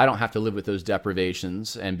sure that I don't have to live with those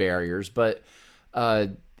deprivations and barriers. But,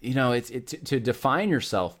 it's to define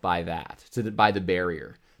yourself by that, by the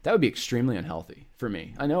barrier, that would be extremely unhealthy for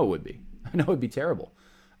me. I know it would be. I know it would be terrible.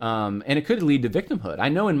 And it could lead to victimhood. I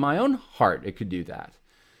know in my own heart it could do that.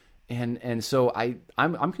 And so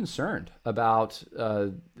I'm concerned about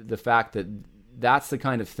the fact that that's the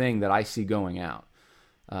kind of thing that I see going out.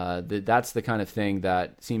 That's the kind of thing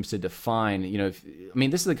that seems to define,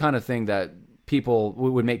 this is the kind of thing that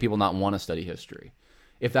would make people not want to study history,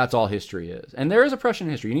 if that's all history is. And there is oppression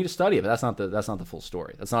in history. You need to study it, but that's not the full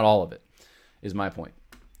story. That's not all of it, is my point.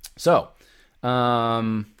 So,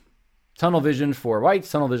 tunnel vision for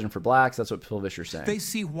whites, tunnel vision for blacks. That's what Phil Vischer's saying. They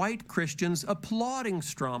see white Christians applauding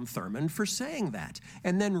Strom Thurmond for saying that,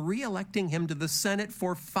 and then re-electing him to the Senate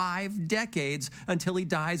for 5 decades until he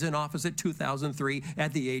dies in office at 2003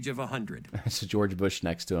 at the age of 100. It's George Bush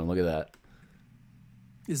next to him. Look at that.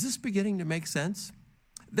 Is this beginning to make sense?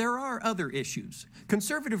 There are other issues.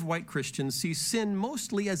 Conservative white Christians see sin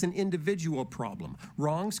mostly as an individual problem,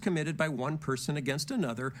 wrongs committed by one person against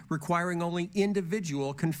another, requiring only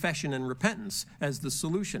individual confession and repentance as the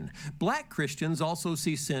solution. Black Christians also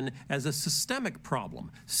see sin as a systemic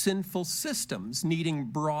problem, sinful systems needing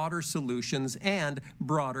broader solutions and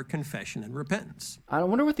broader confession and repentance. I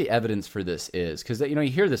wonder what the evidence for this is, because you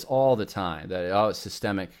hear this all the time, that it's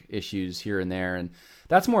systemic issues here and there, and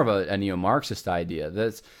that's more of a neo-Marxist idea.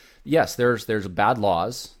 That's yes, there's bad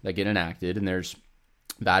laws that get enacted, and there's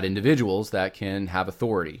bad individuals that can have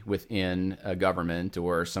authority within a government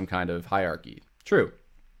or some kind of hierarchy. True,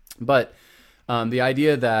 but the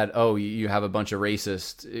idea that you have a bunch of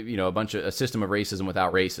racist, a system of racism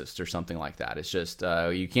without racists or something like that. It's just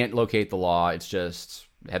you can't locate the law. It's just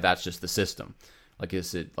that's just the system. Like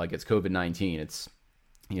it's COVID-19. It's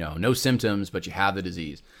no symptoms, but you have the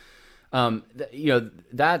disease. Did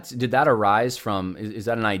that arise from, is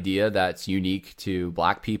that an idea that's unique to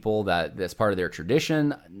black people, that's part of their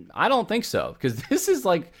tradition? I don't think so, because this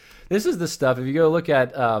is the stuff, if you go look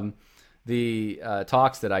at the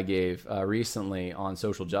talks that I gave recently on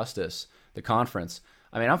social justice, the conference,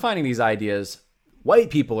 I'm finding these ideas, white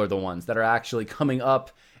people are the ones that are actually coming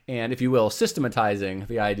up and, if you will, systematizing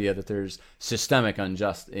the idea that there's systemic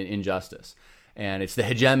injustice. And it's the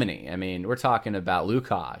hegemony. We're talking about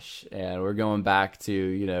Lukács, and we're going back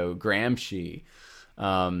to, Gramsci,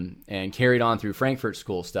 and carried on through Frankfurt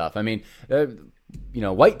School stuff.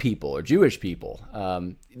 White people or Jewish people.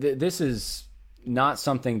 This is not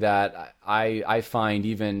something that I find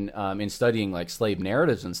even in studying like slave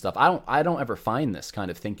narratives and stuff. I don't ever find this kind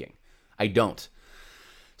of thinking. I don't.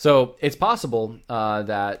 So it's possible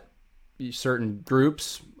that certain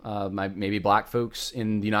groups, maybe black folks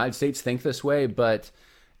in the United States think this way, but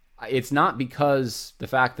it's not because the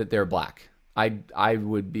fact that they're black. I'd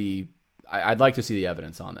like to see the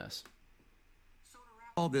evidence on this. So to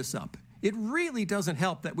wrap all this up, it really doesn't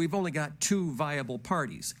help that we've only got two viable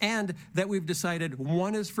parties, and that we've decided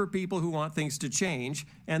one is for people who want things to change,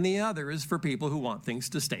 and the other is for people who want things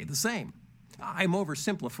to stay the same. I'm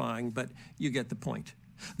oversimplifying, but you get the point.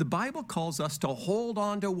 The Bible calls us to hold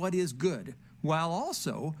on to what is good, while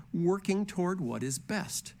also working toward what is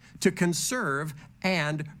best, to conserve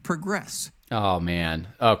and progress. Oh, man.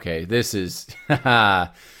 Okay, this is...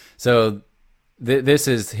 So this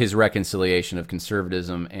is his reconciliation of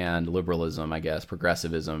conservatism and liberalism, I guess,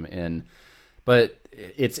 progressivism. But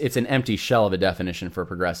it's an empty shell of a definition for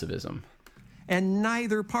progressivism. And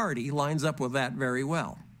neither party lines up with that very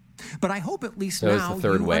well. But I hope at least now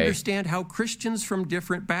you understand how Christians from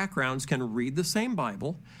different backgrounds can read the same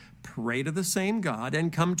Bible, pray to the same God,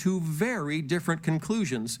 and come to very different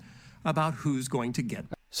conclusions about who's going to get.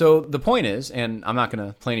 So the point is, and I'm not going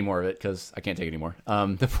to play any more of it because I can't take it anymore.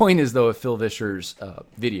 The point is, though, of Phil Vischer's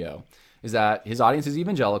video is that his audience is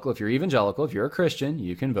evangelical. If you're evangelical, if you're a Christian,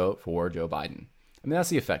 you can vote for Joe Biden. That's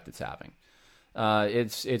the effect it's having.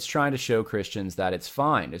 It's trying to show Christians that it's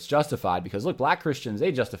fine, it's justified, because look, black Christians,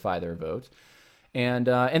 they justify their vote, and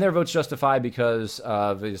their vote's justified because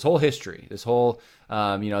of this whole history, this whole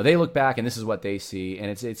they look back and this is what they see, and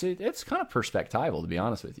it's kind of perspectival, to be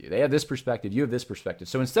honest with you. They have this perspective, you have this perspective.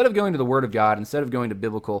 So instead of going to the Word of God, instead of going to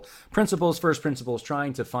biblical principles, first principles,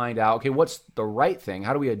 trying to find out, okay, what's the right thing?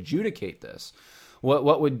 How do we adjudicate this?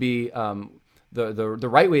 What would be the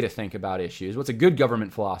right way to think about issues? What's a good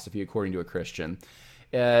government philosophy according to a Christian?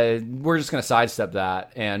 We're just going to sidestep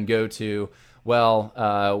that and go to, what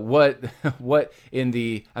in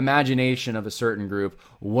the imagination of a certain group,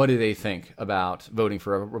 what do they think about voting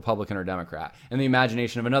for a Republican or Democrat? In the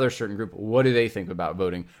imagination of another certain group, what do they think about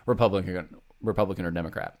voting Republican or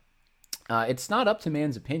Democrat? It's not up to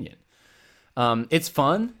man's opinion. It's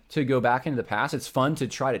fun to go back into the past. It's fun to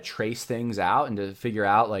try to trace things out and to figure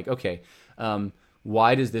out, like, okay,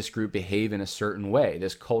 why does this group behave in a certain way,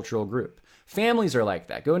 this cultural group? Families are like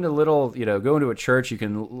that. Go into a church, you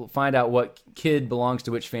can find out what kid belongs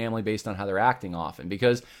to which family based on how they're acting often,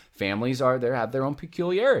 because families have their own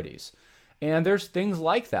peculiarities. And there's things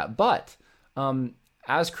like that. But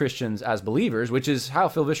as Christians, as believers, which is how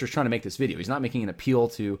Phil Vischer is trying to make this video. He's not making an appeal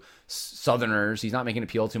to Southerners. He's not making an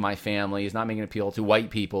appeal to my family. He's not making an appeal to white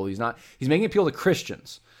people. He's making an appeal to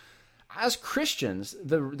Christians. As Christians,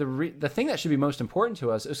 the thing that should be most important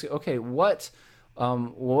to us is, okay, what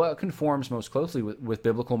conforms most closely with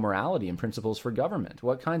biblical morality and principles for government?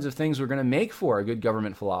 What kinds of things we're going to make for a good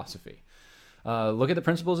government philosophy? Look at the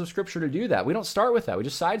principles of Scripture to do that. We don't start with that. We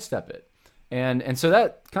just sidestep it. And so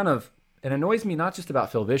that kind of, it annoys me not just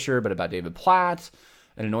about Phil Vischer, but about David Platt.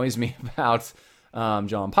 It annoys me about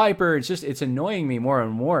John Piper. It's annoying me more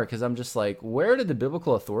and more, because I'm just like, where did the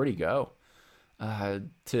biblical authority go?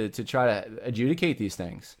 to try to adjudicate these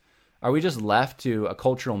things? Are we just left to a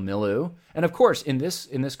cultural milieu? And of course, in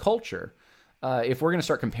this culture, if we're going to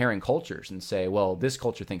start comparing cultures and say, well, this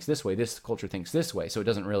culture thinks this way, this culture thinks this way, so it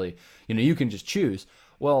doesn't really, you can just choose.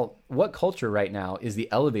 Well, what culture right now is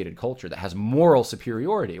the elevated culture that has moral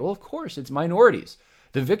superiority? Well, of course, it's minorities.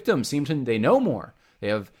 The victims they know more. They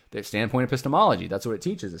have their standpoint epistemology. That's what it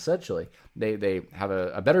teaches, essentially. They have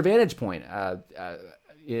a better vantage point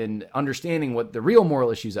in understanding what the real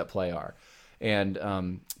moral issues at play are,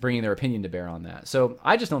 and bringing their opinion to bear on that. So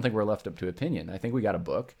I just don't think we're left up to opinion. I think we got a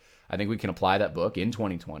book. I think we can apply that book in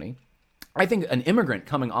 2020. I think an immigrant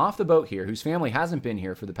coming off the boat here, whose family hasn't been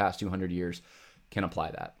here for the past 200 years, can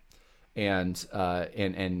apply that. And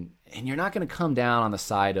you're not going to come down on the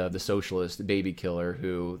side of the socialist baby killer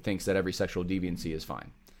who thinks that every sexual deviancy is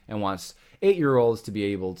fine and wants 8-year-olds to be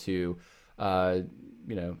able to,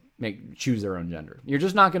 choose their own gender. You're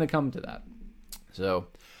just not going to come to that. So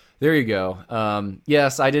there you go.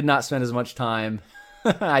 Yes, I did not spend as much time.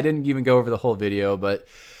 I didn't even go over the whole video, but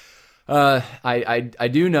I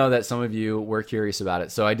do know that some of you were curious about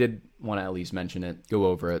it. So I did want to at least mention it, go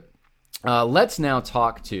over it. Let's now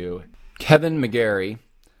talk to Kevin McGary,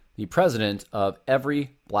 the president of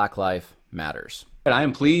Every Black Life Matters. I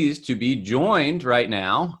am pleased to be joined right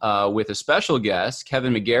now with a special guest,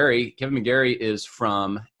 Kevin McGary. Kevin McGary is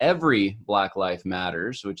from Every Black Life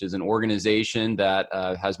Matters, which is an organization that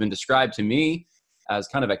has been described to me as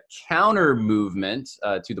kind of a counter movement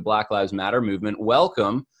to the Black Lives Matter movement.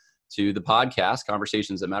 Welcome to the podcast,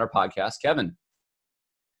 Conversations That Matter podcast, Kevin.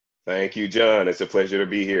 Thank you, John. It's a pleasure to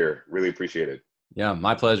be here. Really appreciate it. Yeah,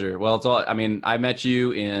 my pleasure. Well, I met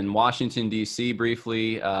you in Washington, D.C.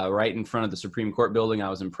 briefly, right in front of the Supreme Court building. I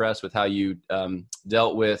was impressed with how you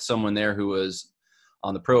dealt with someone there who was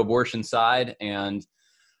on the pro-abortion side. And,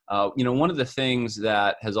 one of the things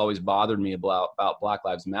that has always bothered me about Black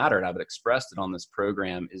Lives Matter, and I've expressed it on this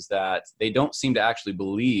program, is that they don't seem to actually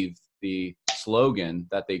believe the slogan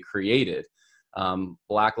that they created.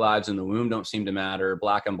 Black lives in the womb don't seem to matter.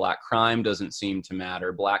 Black on black crime doesn't seem to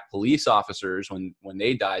matter. Black police officers, when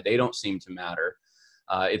they die, they don't seem to matter.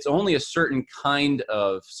 It's only a certain kind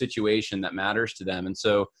of situation that matters to them. And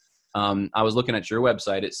so I was looking at your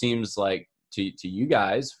website. It seems like to you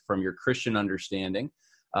guys, from your Christian understanding,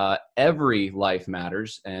 every life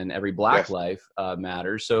matters and every Black life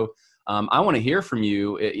matters. So I want to hear from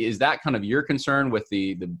you. Is that kind of your concern with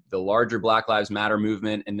the larger Black Lives Matter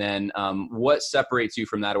movement? And then what separates you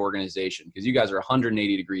from that organization? Because you guys are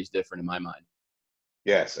 180 degrees different in my mind.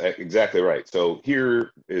 Yes, exactly right. So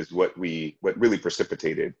here is what really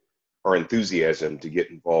precipitated our enthusiasm to get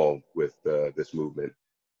involved with this movement.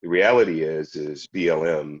 The reality is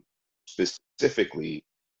BLM specifically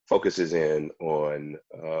focuses in on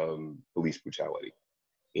police brutality.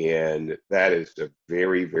 And that is a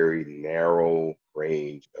very, very narrow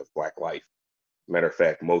range of Black life. Matter of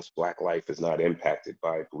fact, most Black life is not impacted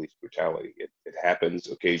by police brutality. It happens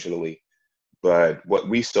occasionally, but what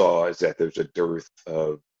we saw is that there's a dearth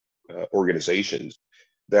of organizations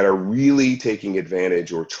that are really taking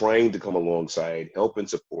advantage or trying to come alongside, help and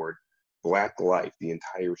support Black life, the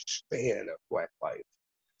entire span of Black life,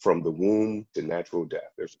 from the womb to natural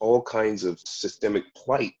death. There's all kinds of systemic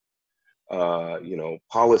plight,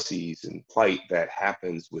 policies and plight that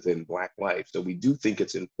happens within Black life. So we do think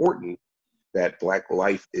it's important that Black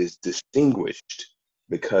life is distinguished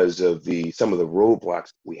because of some of the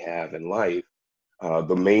roadblocks we have in life.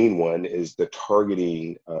 The main one is the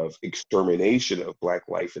targeting of extermination of Black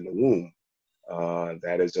life in the womb.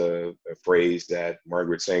 That is a phrase that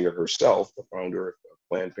Margaret Sanger herself, the founder of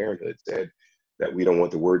Planned Parenthood, said that we don't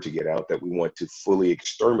want the word to get out, that we want to fully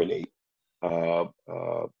exterminate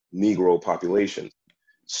Negro population.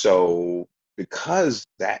 So because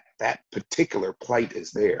that particular plight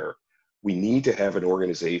is there, we need to have an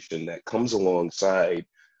organization that comes alongside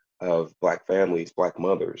of Black families, Black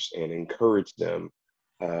mothers, and encourage them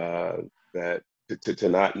that to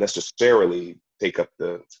not necessarily take up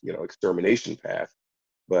the extermination path,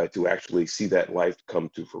 but to actually see that life come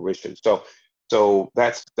to fruition. So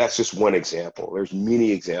that's just one example. There's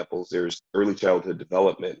many examples. There's early childhood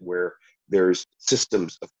development where there's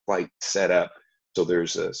systems of plight set up. So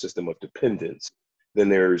there's a system of dependence. Then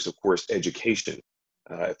there's, of course, education.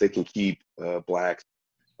 If they can keep Blacks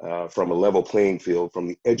from a level playing field from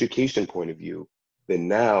the education point of view, then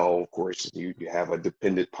now, of course, you have a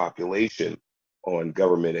dependent population on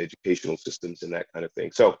government educational systems and that kind of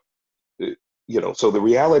thing. So, so the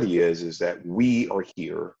reality is that we are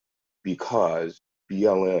here because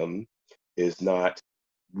BLM is not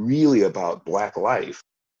really about Black life.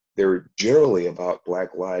 They're generally about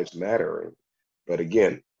Black Lives Matter. But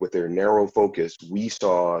again, with their narrow focus, we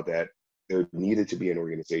saw that there needed to be an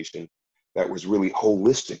organization that was really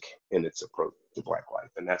holistic in its approach to Black life.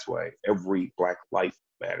 And that's why every Black Life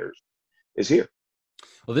Matters is here.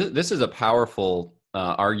 Well, this is a powerful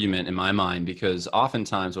argument in my mind, because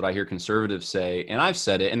oftentimes what I hear conservatives say, and I've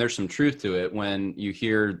said it, and there's some truth to it, when you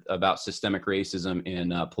hear about systemic racism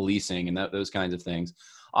in policing and those kinds of things,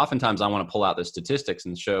 oftentimes I want to pull out the statistics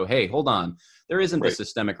and show, hey, hold on, there isn't the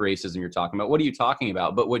systemic racism you're talking about. What are you talking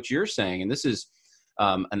about? But what you're saying, and this is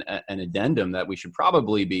an addendum that we should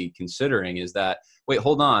probably be considering, is that, wait,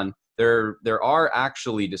 hold on, there are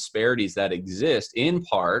actually disparities that exist in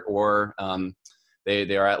part, or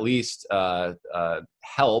they are at least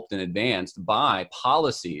helped and advanced by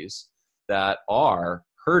policies that are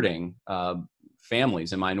hurting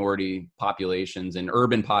families and minority populations and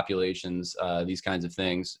urban populations, these kinds of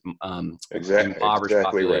things, impoverished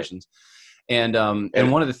populations. Right.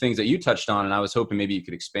 And one of the things that you touched on, and I was hoping maybe you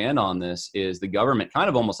could expand on this, is the government kind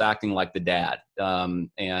of almost acting like the dad, and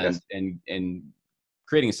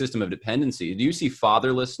creating a system of dependency. Do you see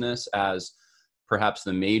fatherlessness as perhaps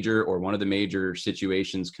the major, or one of the major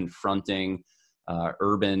situations confronting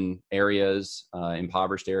urban areas,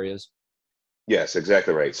 impoverished areas? Yes,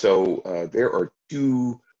 exactly right. So there are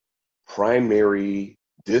two primary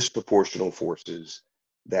disproportional forces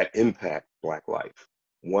that impact Black life.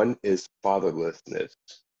 One is fatherlessness,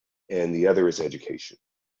 and the other is education.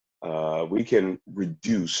 We can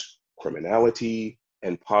reduce criminality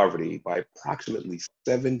and poverty by approximately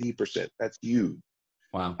 70%. That's huge.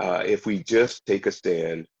 Wow. If we just take a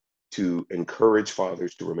stand to encourage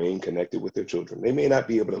fathers to remain connected with their children. They may not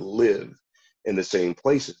be able to live in the same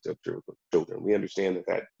places as their children. We understand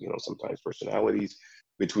that, sometimes personalities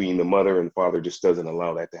between the mother and father just doesn't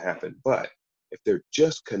allow that to happen. But if they're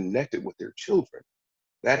just connected with their children,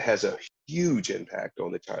 that has a huge impact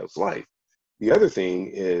on the child's life. The other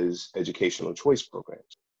thing is educational choice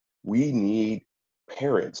programs. We need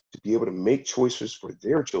parents to be able to make choices for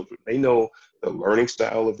their children. They know the learning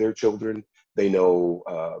style of their children. They know,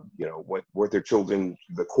 what their children,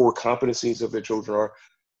 the core competencies of their children are.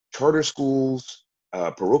 Charter schools,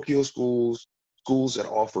 parochial schools, schools that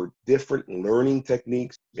offer different learning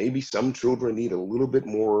techniques. Maybe some children need a little bit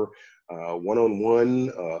more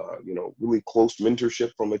one-on-one, really close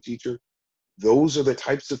mentorship from a teacher. Those are the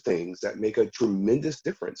types of things that make a tremendous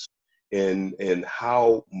difference in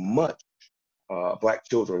how much Black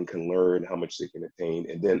children can learn, how much they can attain,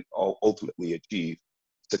 and then ultimately achieve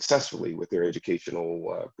successfully with their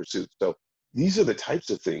educational pursuits. So these are the types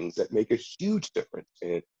of things that make a huge difference.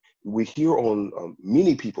 And we hear on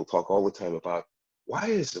many people talk all the time about, why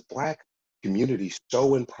is the Black community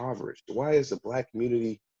so impoverished? Why is the Black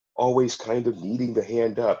community always kind of needing the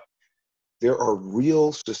hand up? There are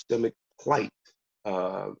real systemic plight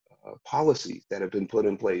policies that have been put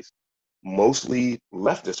in place, mostly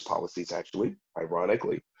leftist policies, actually,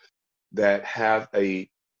 ironically, that have a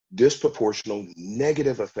disproportional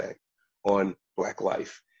negative effect on Black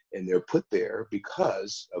life. And they're put there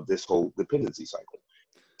because of this whole dependency cycle.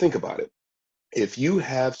 Think about it. If you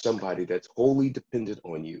have somebody that's wholly dependent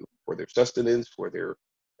on you for their sustenance, for their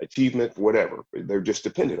achievement, whatever, they're just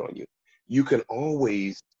dependent on you, you can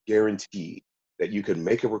always guarantee that you can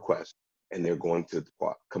make a request and they're going to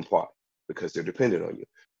comply because they're dependent on you.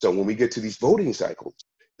 So when we get to these voting cycles,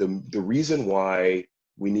 the reason why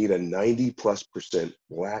we need a 90+%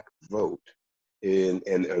 Black vote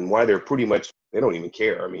and why they're pretty much, they don't even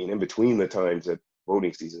care. I mean, in between the times that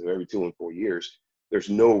voting season, every 2 and 4 years, there's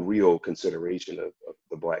no real consideration of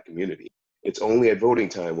the Black community. It's only at voting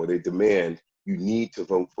time where they demand, you need to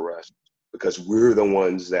vote for us because we're the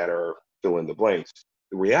ones that are fill in the blanks.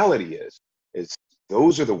 The reality is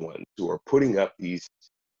those are the ones who are putting up these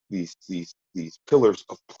pillars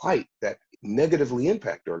of plight that negatively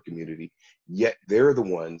impact our community, yet they're the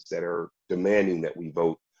ones that are demanding that we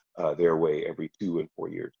vote their way every 2 and 4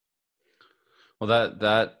 years. Well,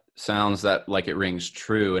 that sounds like it rings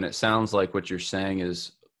true, and it sounds like what you're saying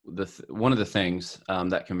is one of the things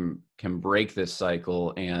that can break this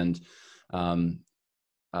cycle and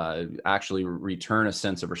actually return a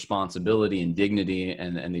sense of responsibility and dignity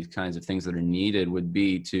and these kinds of things that are needed would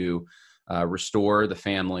be to restore the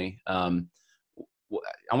family. I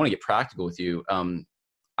want to get practical with you.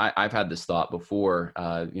 I've had this thought before,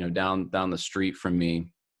 down the street from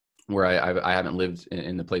me, where I haven't lived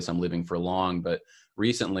in the place I'm living for long, but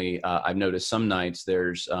recently I've noticed some nights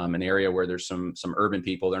there's an area where there's some urban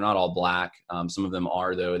people. They're not all Black. Some of them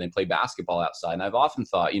are, though, and they play basketball outside. And I've often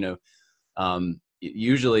thought,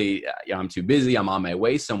 usually I'm too busy, I'm on my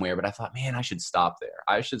way somewhere, but I thought, man, I should stop there.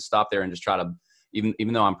 I should stop there and just try to,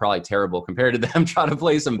 even though I'm probably terrible compared to them, try to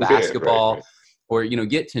play some basketball. Right. or,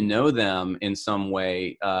 get to know them in some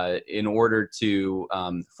way in order to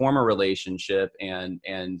form a relationship. And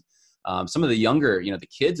some of the younger, the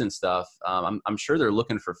kids and stuff, I'm sure they're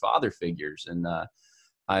looking for father figures. And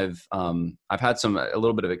I've had a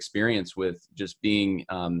little bit of experience with just being,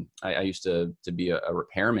 I used to be a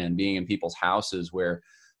repairman, being in people's houses where,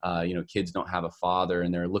 kids don't have a father,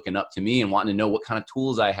 and they're looking up to me and wanting to know what kind of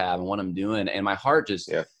tools I have and what I'm doing. And my heart just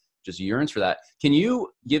yearns for that. Can you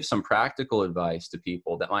give some practical advice to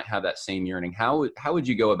people that might have that same yearning? How would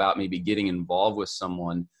you go about maybe getting involved with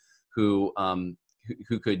someone who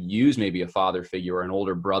could use maybe a father figure or an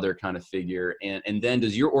older brother kind of figure? And then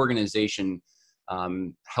does your organization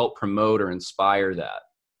help promote or inspire that?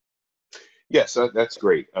 Yes, that's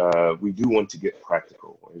great. We do want to get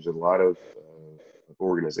practical. There's a lot of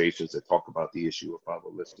organizations that talk about the issue of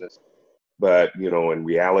fatherlessness, but in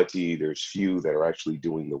reality, there's few that are actually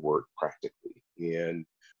doing the work practically. And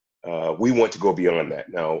we want to go beyond that.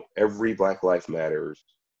 Now, every Black Lives Matters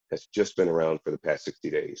has just been around for the past 60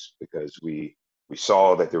 days because we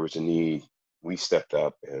saw that there was a need. We stepped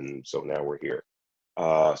up, and so now we're here.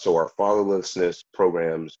 So our fatherlessness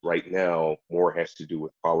programs right now more has to do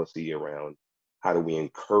with policy around how do we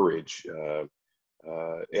encourage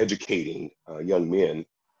educating young men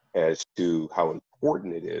as to how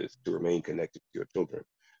important it is to remain connected to your children.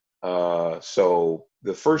 So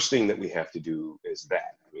the first thing that we have to do is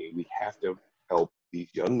that. I mean, we have to help these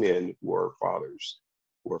young men who are fathers,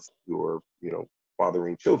 who are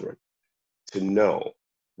fathering children, to know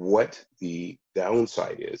what the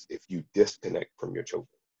downside is if you disconnect from your children.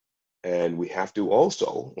 And we have to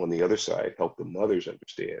also, on the other side, help the mothers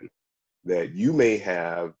understand that you may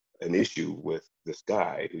have an issue with this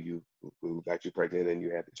guy who got you pregnant and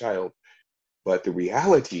you had the child. But the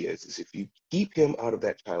reality is if you keep him out of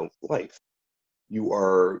that child's life, you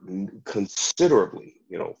are considerably,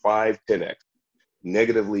 5-10x,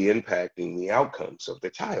 negatively impacting the outcomes of the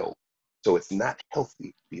child. So it's not healthy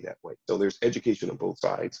to be that way. So there's education on both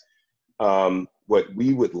sides. What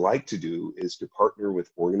we would like to do is to partner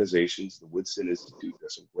with organizations. The Woodson Institute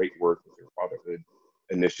does some great work with their fatherhood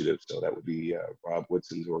initiative. So that would be Rob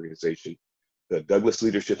Woodson's organization. The Douglas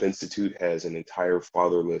Leadership Institute has an entire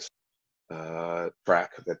fatherless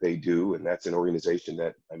track that they do, and that's an organization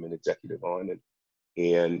that I'm an executive on.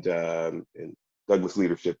 And Douglas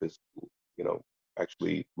Leadership is,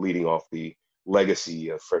 actually leading off the legacy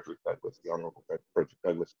of Frederick Douglass, the Honorable Frederick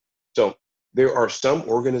Douglass. So there are some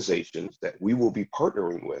organizations that we will be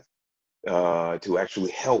partnering with to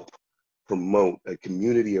actually help promote a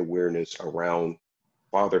community awareness around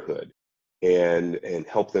fatherhood and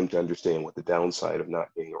help them to understand what the downside of not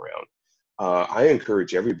being around. I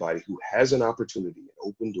encourage everybody who has an opportunity, an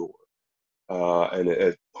open door,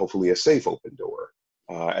 and hopefully a safe open door.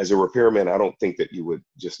 As a repairman, I don't think that you would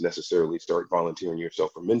just necessarily start volunteering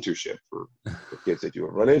yourself for mentorship for kids that you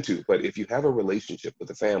have run into. But if you have a relationship with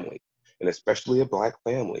a family, and especially a Black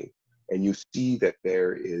family, and you see that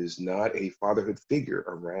there is not a fatherhood figure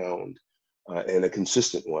around and a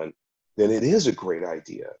consistent one, then it is a great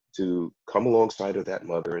idea to come alongside of that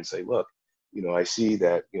mother and say, look, I see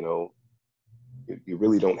that, you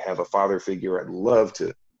really don't have a father figure. I'd love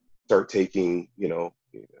to start taking,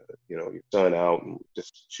 your son out and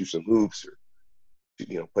just shoot some hoops or,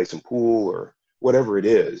 play some pool or whatever it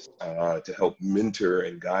is to help mentor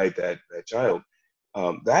and guide that child.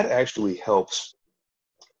 That actually helps.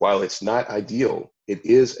 While it's not ideal, it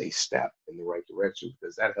is a step in the right direction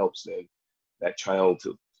because that helps then that child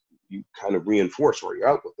to you kind of reinforce where you're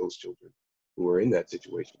out with those children who are in that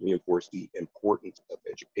situation, reinforce the importance of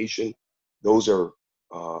education. Those are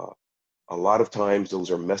a lot of times those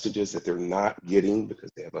are messages that they're not getting because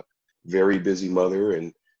they have a very busy mother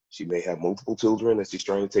and she may have multiple children that she's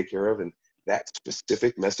trying to take care of. And that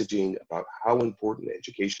specific messaging about how important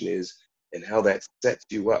education is and how that sets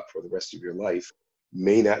you up for the rest of your life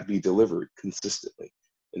may not be delivered consistently.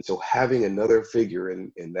 And so having another figure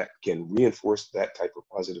and that can reinforce that type of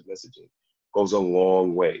positive messaging goes a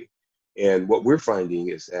long way. And what we're finding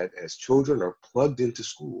is that as children are plugged into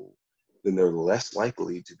school, then they're less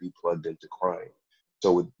likely to be plugged into crime.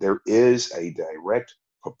 So there is a direct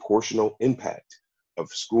proportional impact of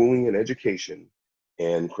schooling and education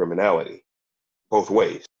and criminality, both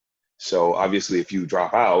ways. So obviously, if you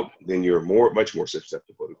drop out, then you're much more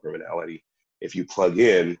susceptible to criminality. If you plug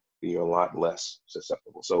in, then you're a lot less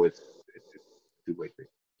susceptible. So it's a two-way thing.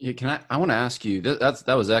 Yeah, I want to ask you, that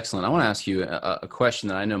was excellent. I want to ask you a question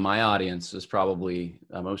that I know my audience is probably,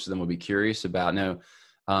 most of them will be curious about. Now,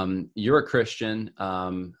 you're a Christian.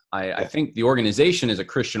 I think the organization is a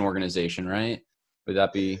Christian organization, right? Would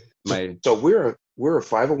that be my? So we're a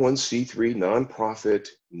 501c3 nonprofit,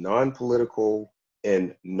 non-political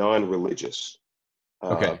and non-religious.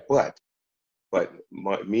 Okay. But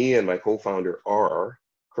me and my co-founder are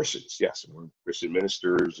Christians. Yes, we're Christian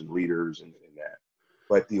ministers and leaders and that.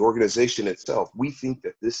 But the organization itself, we think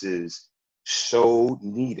that this is so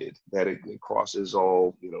needed that it crosses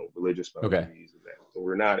all, religious Okay. boundaries and that. So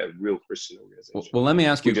we're not a real Christian organization. Well, let me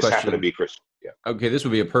ask you We a just happen to question. be Christian. Yeah. Okay, this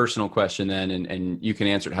would be a personal question then, and you can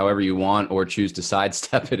answer it however you want or choose to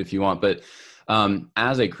sidestep it if you want. But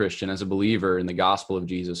as a Christian, as a believer in the gospel of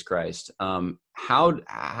Jesus Christ, how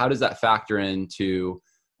does that factor into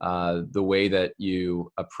the way that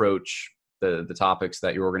you approach the topics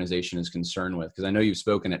that your organization is concerned with? Because I know you've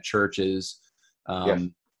spoken at churches, Yes.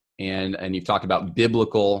 and you've talked about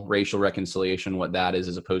biblical racial reconciliation, what that is,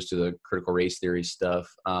 as opposed to the critical race theory stuff.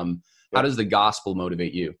 How Yeah. does the gospel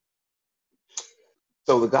motivate you?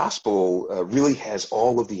 So the gospel really has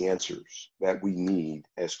all of the answers that we need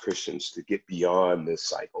as Christians to get beyond this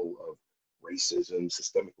cycle of racism,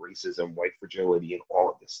 systemic racism, white fragility, and all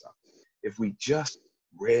of this stuff. If we just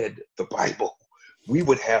read the Bible, we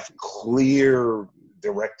would have clear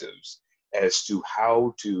directives as to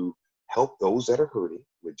how to help those that are hurting,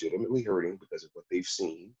 legitimately hurting because of what they've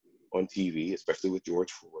seen on TV, especially with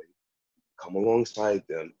George Floyd, come alongside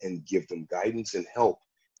them and give them guidance and help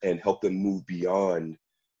them move beyond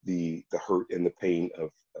the hurt and the pain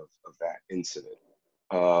of that incident.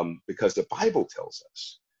 Because the Bible tells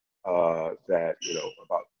us that,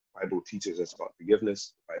 about Bible teaches us about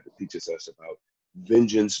forgiveness. The Bible teaches us about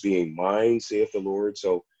vengeance being mine, saith the Lord.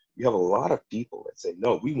 So you have a lot of people that say,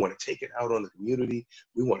 no, we want to take it out on the community.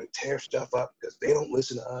 We want to tear stuff up because they don't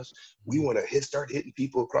listen to us. We want to start hitting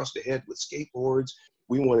people across the head with skateboards.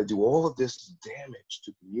 We want to do all of this damage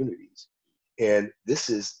to communities. And this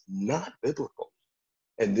is not biblical.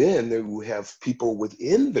 And then there we have people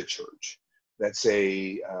within the church that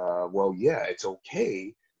say, well, yeah, it's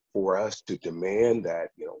okay for us to demand that,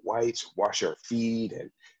 whites wash our feet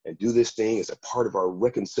and do this thing as a part of our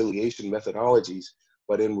reconciliation methodologies.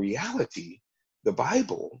 But in reality, the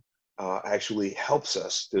Bible actually helps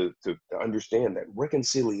us to understand that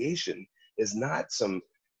reconciliation is not some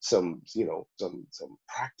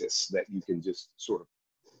practice that you can just sort of,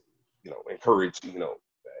 encourage,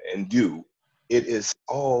 and do. It is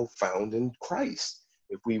all found in Christ.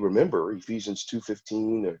 If we remember Ephesians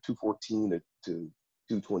 2:15 or 2:14 to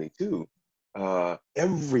 2:22,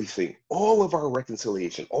 everything, all of our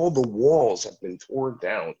reconciliation, all the walls have been torn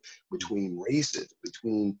down between races,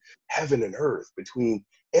 between heaven and earth, between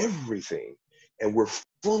everything, and we're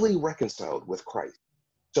fully reconciled with Christ.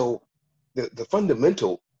 So the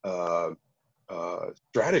fundamental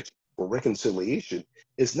strategy for reconciliation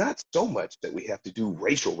is not so much that we have to do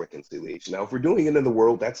racial reconciliation. Now, if we're doing it in the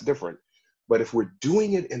world, that's different. But if we're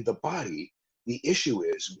doing it in the body, the issue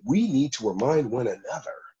is we need to remind one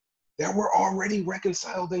another that we're already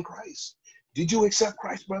reconciled in Christ. Did you accept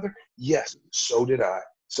Christ, brother? Yes, so did I.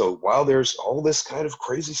 So while there's all this kind of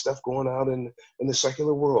crazy stuff going on in the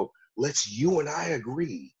secular world, let's you and I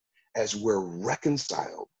agree as we're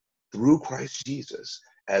reconciled through Christ Jesus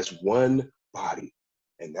as one body.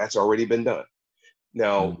 And that's already been done.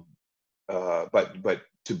 Now, but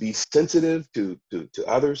to be sensitive to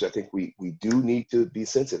others, I think we do need to be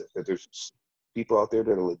sensitive that there's people out there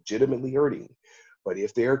that are legitimately hurting. But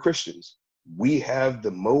if they are Christians, we have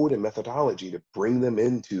the mode and methodology to bring them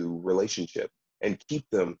into relationship and keep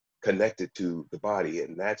them connected to the body.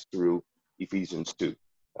 And that's through Ephesians 2,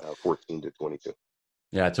 14 to 22.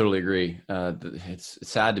 Yeah, I totally agree. It's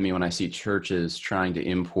sad to me when I see churches trying to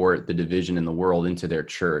import the division in the world into their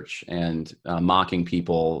church and mocking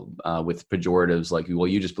people with pejoratives like, well,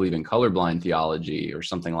 you just believe in colorblind theology or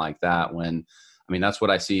something like that. When, I mean, that's what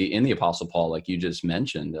I see in the Apostle Paul, like you just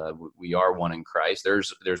mentioned. We are one in Christ.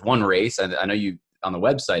 There's one race. I know you on the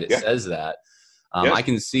website, it says that. Yes. I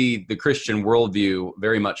can see the Christian worldview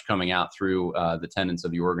very much coming out through the tenets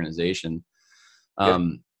of the organization.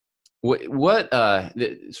 What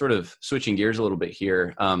sort of switching gears a little bit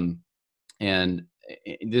here, and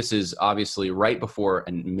this is obviously right before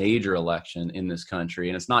a major election in this country,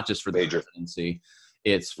 and it's not just for the presidency,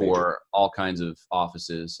 it's for all kinds of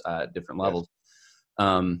offices at different levels.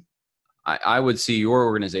 I would see your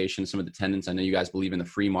organization, some of the tenets, I know you guys believe in the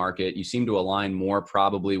free market. You seem to align more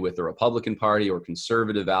probably with the Republican Party or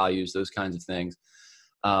conservative values, those kinds of things.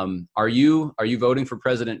 Are you voting for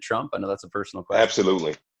President Trump? I know that's a personal question.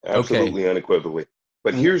 Absolutely. Absolutely, okay. Unequivocally.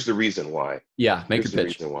 But here's the reason why. Yeah, make here's your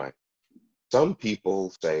pitch. Here's the reason why. Some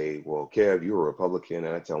people say, well, Kev, you're a Republican.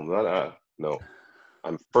 And I tell them, no.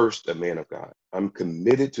 I'm first a man of God. I'm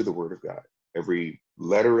committed to the word of God. Every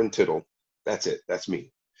letter and tittle, that's it. That's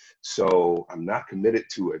me. So I'm not committed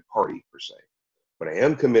to a party per se. but I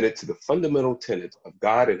am committed to the fundamental tenets of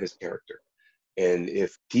God and his character. And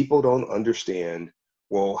if people don't understand,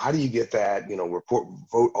 well, how do you get that?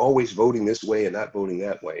 Always voting this way and not voting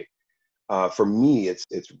that way. For me, it's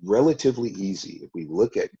relatively easy. If we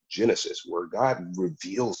look at Genesis, where God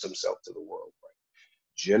reveals himself to the world, right?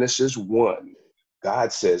 Genesis 1,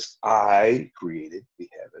 God says, I created the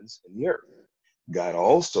heavens and the earth. God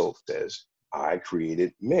also says, I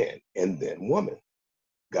created man and then woman.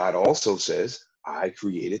 God also says, I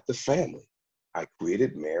created the family. I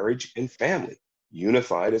created marriage and family,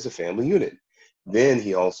 unified as a family unit. Then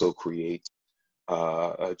he also creates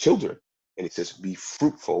children. And he says, be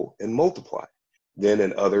fruitful and multiply. Then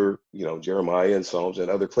in other, Jeremiah and Psalms and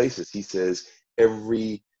other places, he says,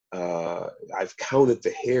 I've counted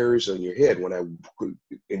the hairs on your head when I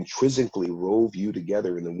intrinsically wove you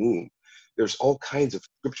together in the womb. There's all kinds of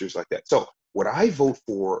scriptures like that. So what I vote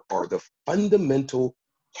for are the fundamental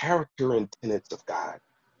character and tenets of God.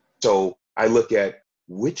 So I look at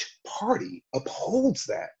which party upholds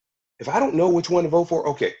that. If I don't know which one to vote for,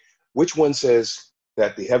 okay, which one says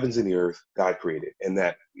that the heavens and the earth God created, and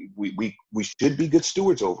that we should be good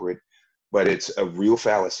stewards over it, but it's a real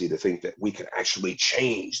fallacy to think that we can actually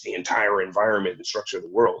change the entire environment and structure of the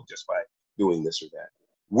world just by doing this or that.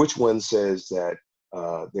 Which one says that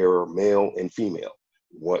there are male and female?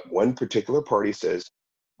 One particular party says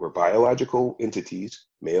we're biological entities,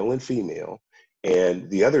 male and female, and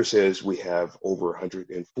the other says we have over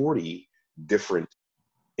 140 different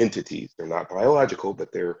entities. They're not biological,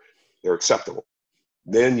 but they're acceptable.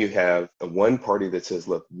 Then you have one party that says,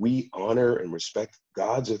 look, we honor and respect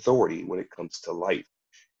God's authority when it comes to life.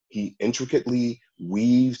 He intricately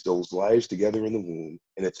weaves those lives together in the womb,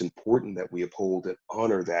 and it's important that we uphold and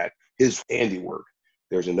honor that, his handiwork.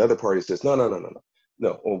 There's another party that says,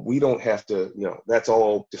 no, we don't have to, that's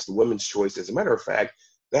all just the woman's choice. As a matter of fact,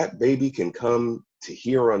 that baby can come to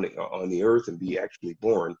here on the earth and be actually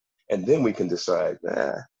born, and then we can decide,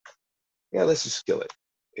 let's just kill it.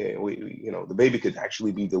 And the baby could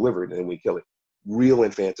actually be delivered, and then we kill it. Real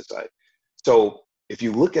infanticide. So if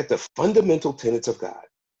you look at the fundamental tenets of God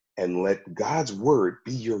and let God's word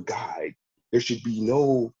be your guide, there should be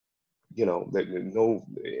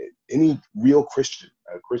any real Christian,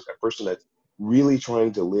 a person that's really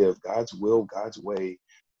trying to live God's will, God's way,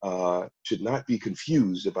 should not be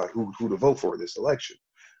confused about who to vote for this election.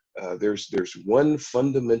 There's one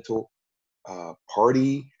fundamental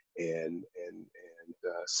party and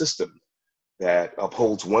system that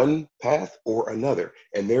upholds one path or another,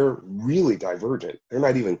 and they're really divergent. They're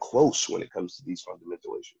not even close when it comes to these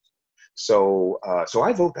fundamental issues. So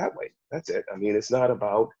I vote that way. That's it. I mean, it's not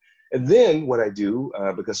about. And then what I do,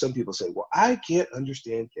 because some people say, well, I can't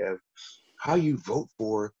understand, Kev, how you vote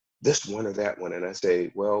for this one or that one. And I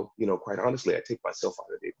say, well, quite honestly, I take myself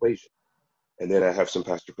out of the equation. And then I have some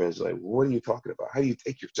pastor friends like, well, what are you talking about? How do you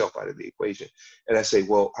take yourself out of the equation? And I say,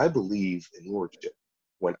 well, I believe in lordship.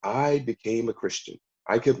 When I became a Christian,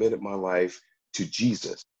 I committed my life to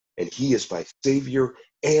Jesus, and he is my Savior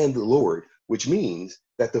and Lord, which means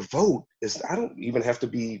that the vote is, I don't even have to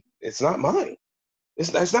be, it's not mine.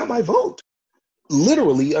 It's not my vote.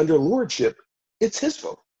 Literally, under lordship, it's his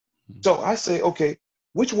vote. So I say, okay,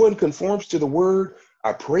 which one conforms to the word?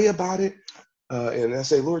 I pray about it. And I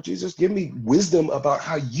say, Lord Jesus, give me wisdom about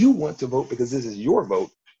how you want to vote, because this is your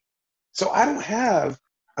vote. So I don't have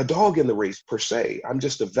a dog in the race per se. I'm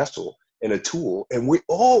just a vessel and a tool, and we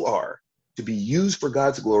all are to be used for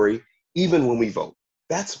God's glory, even when we vote.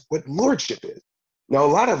 That's what lordship is. Now, a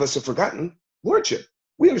lot of us have forgotten lordship.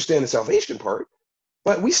 We understand the salvation part,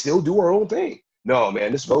 but we still do our own thing. No,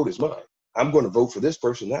 man, this vote is mine. I'm going to vote for this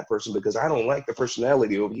person, that person, because I don't like the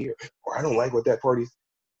personality over here, or I don't like what that party.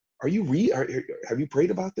 Have you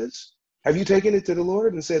prayed about this? Have you taken it to the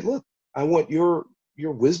Lord and said, look, I want your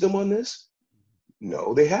wisdom on this?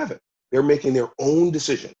 No, they haven't. They're making their own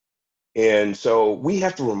decision. And so we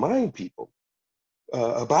have to remind people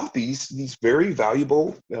about these very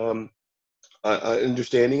valuable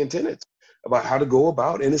understanding and tenets about how to go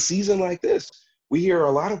about in a season like this. We hear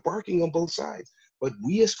a lot of barking on both sides, but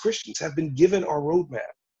we as Christians have been given our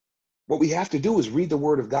roadmap. What we have to do is read the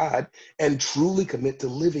word of God and truly commit to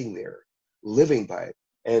living there, living by it.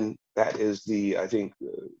 And that is I think,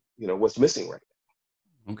 what's missing right now.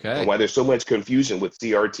 Okay. And why there's so much confusion with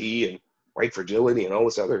CRT and right fragility and all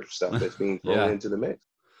this other stuff that's being thrown into the mix.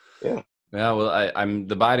 Yeah. Yeah, well, I'm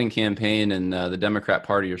the Biden campaign and the Democrat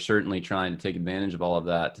Party are certainly trying to take advantage of all of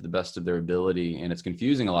that to the best of their ability, and it's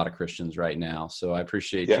confusing a lot of Christians right now. So I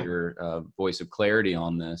appreciate your voice of clarity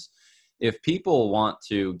on this. If people want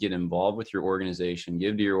to get involved with your organization,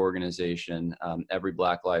 give to your organization, Every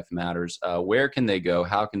Black Life Matters, where can they go?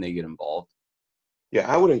 How can they get involved?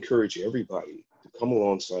 Yeah, I would encourage everybody to come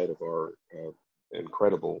alongside of our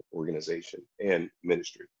incredible organization and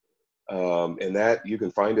ministry. And that you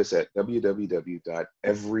can find us at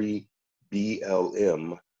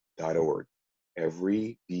www.everyblm.org,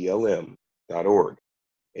 everyblm.org.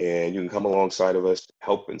 And you can come alongside of us,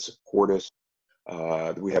 help and support us.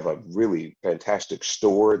 We have a really fantastic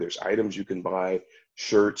store. There's items you can buy,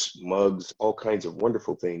 shirts, mugs, all kinds of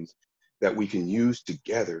wonderful things that we can use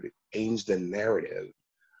together to change the narrative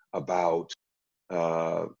about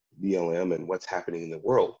BLM and what's happening in the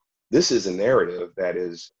world. This is a narrative that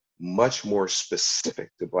is much more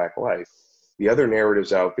specific to Black life. The other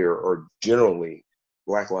narratives out there are generally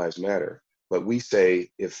Black Lives Matter. But we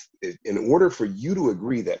say, if in order for you to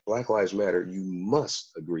agree that Black Lives Matter, you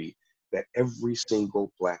must agree that every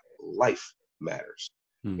single Black life matters.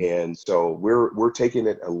 And so we're taking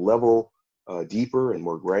it a level deeper and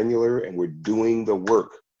more granular, and we're doing the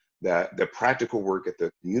work, the practical work at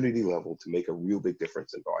the community level to make a real big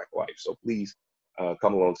difference in Black life. So please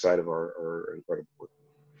come alongside of our incredible work.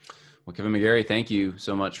 Well, Kevin McGary, thank you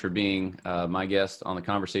so much for being my guest on the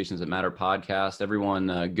Conversations That Matter podcast.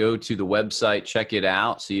 Everyone, go to the website, check it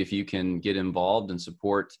out, see if you can get involved and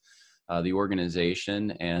support the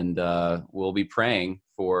organization. And we'll be praying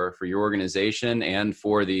for your organization and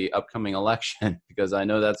for the upcoming election, because I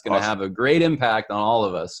know that's going to have a great impact on all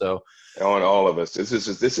of us. So, on all of us, this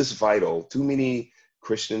is vital. Too many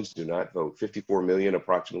Christians do not vote. 54 million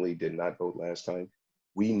approximately did not vote last time.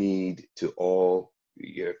 We need to all,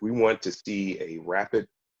 if we want to see a rapid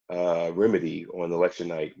remedy on election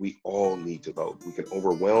night, we all need to vote. We can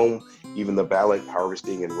overwhelm even the ballot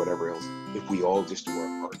harvesting and whatever else if we all just do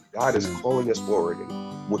our part. God is calling us forward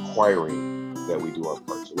and requiring that we do our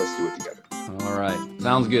part. So let's do it together. All right.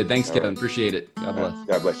 Sounds good. Thanks, Kevin. Appreciate it. God bless.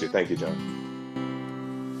 God bless you. Thank you, John.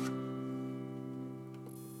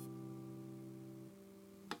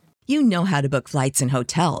 You know how to book flights and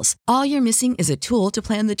hotels. All you're missing is a tool to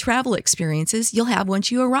plan the travel experiences you'll have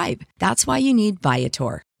once you arrive. That's why you need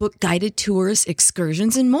Viator. Book guided tours,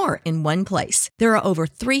 excursions, and more in one place. There are over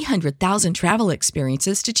 300,000 travel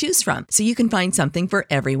experiences to choose from, so you can find something for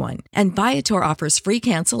everyone. And Viator offers free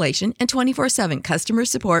cancellation and 24/7 customer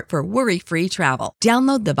support for worry-free travel.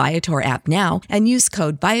 Download the Viator app now and use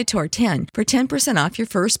code Viator10 for 10% off your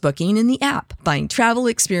first booking in the app. Find travel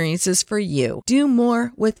experiences for you. Do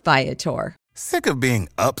more with Viator. Sick of being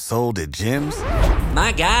upsold at gyms?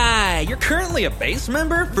 My guy, you're currently a base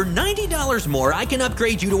member. For $90 more, I can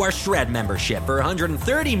upgrade you to our Shred membership. For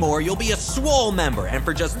 $130 more, you'll be a Swole member. And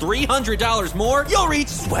for just $300 more, you'll reach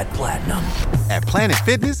Sweat Platinum. At Planet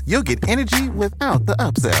Fitness, you'll get energy without the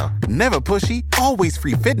upsell. Never pushy, always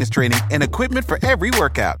free fitness training and equipment for every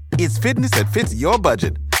workout. It's fitness that fits your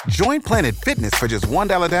budget. Join Planet Fitness for just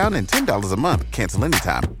 $1 down and $10 a month. Cancel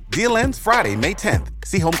anytime. Deal ends Friday, May 10th.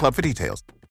 See Home Club for details.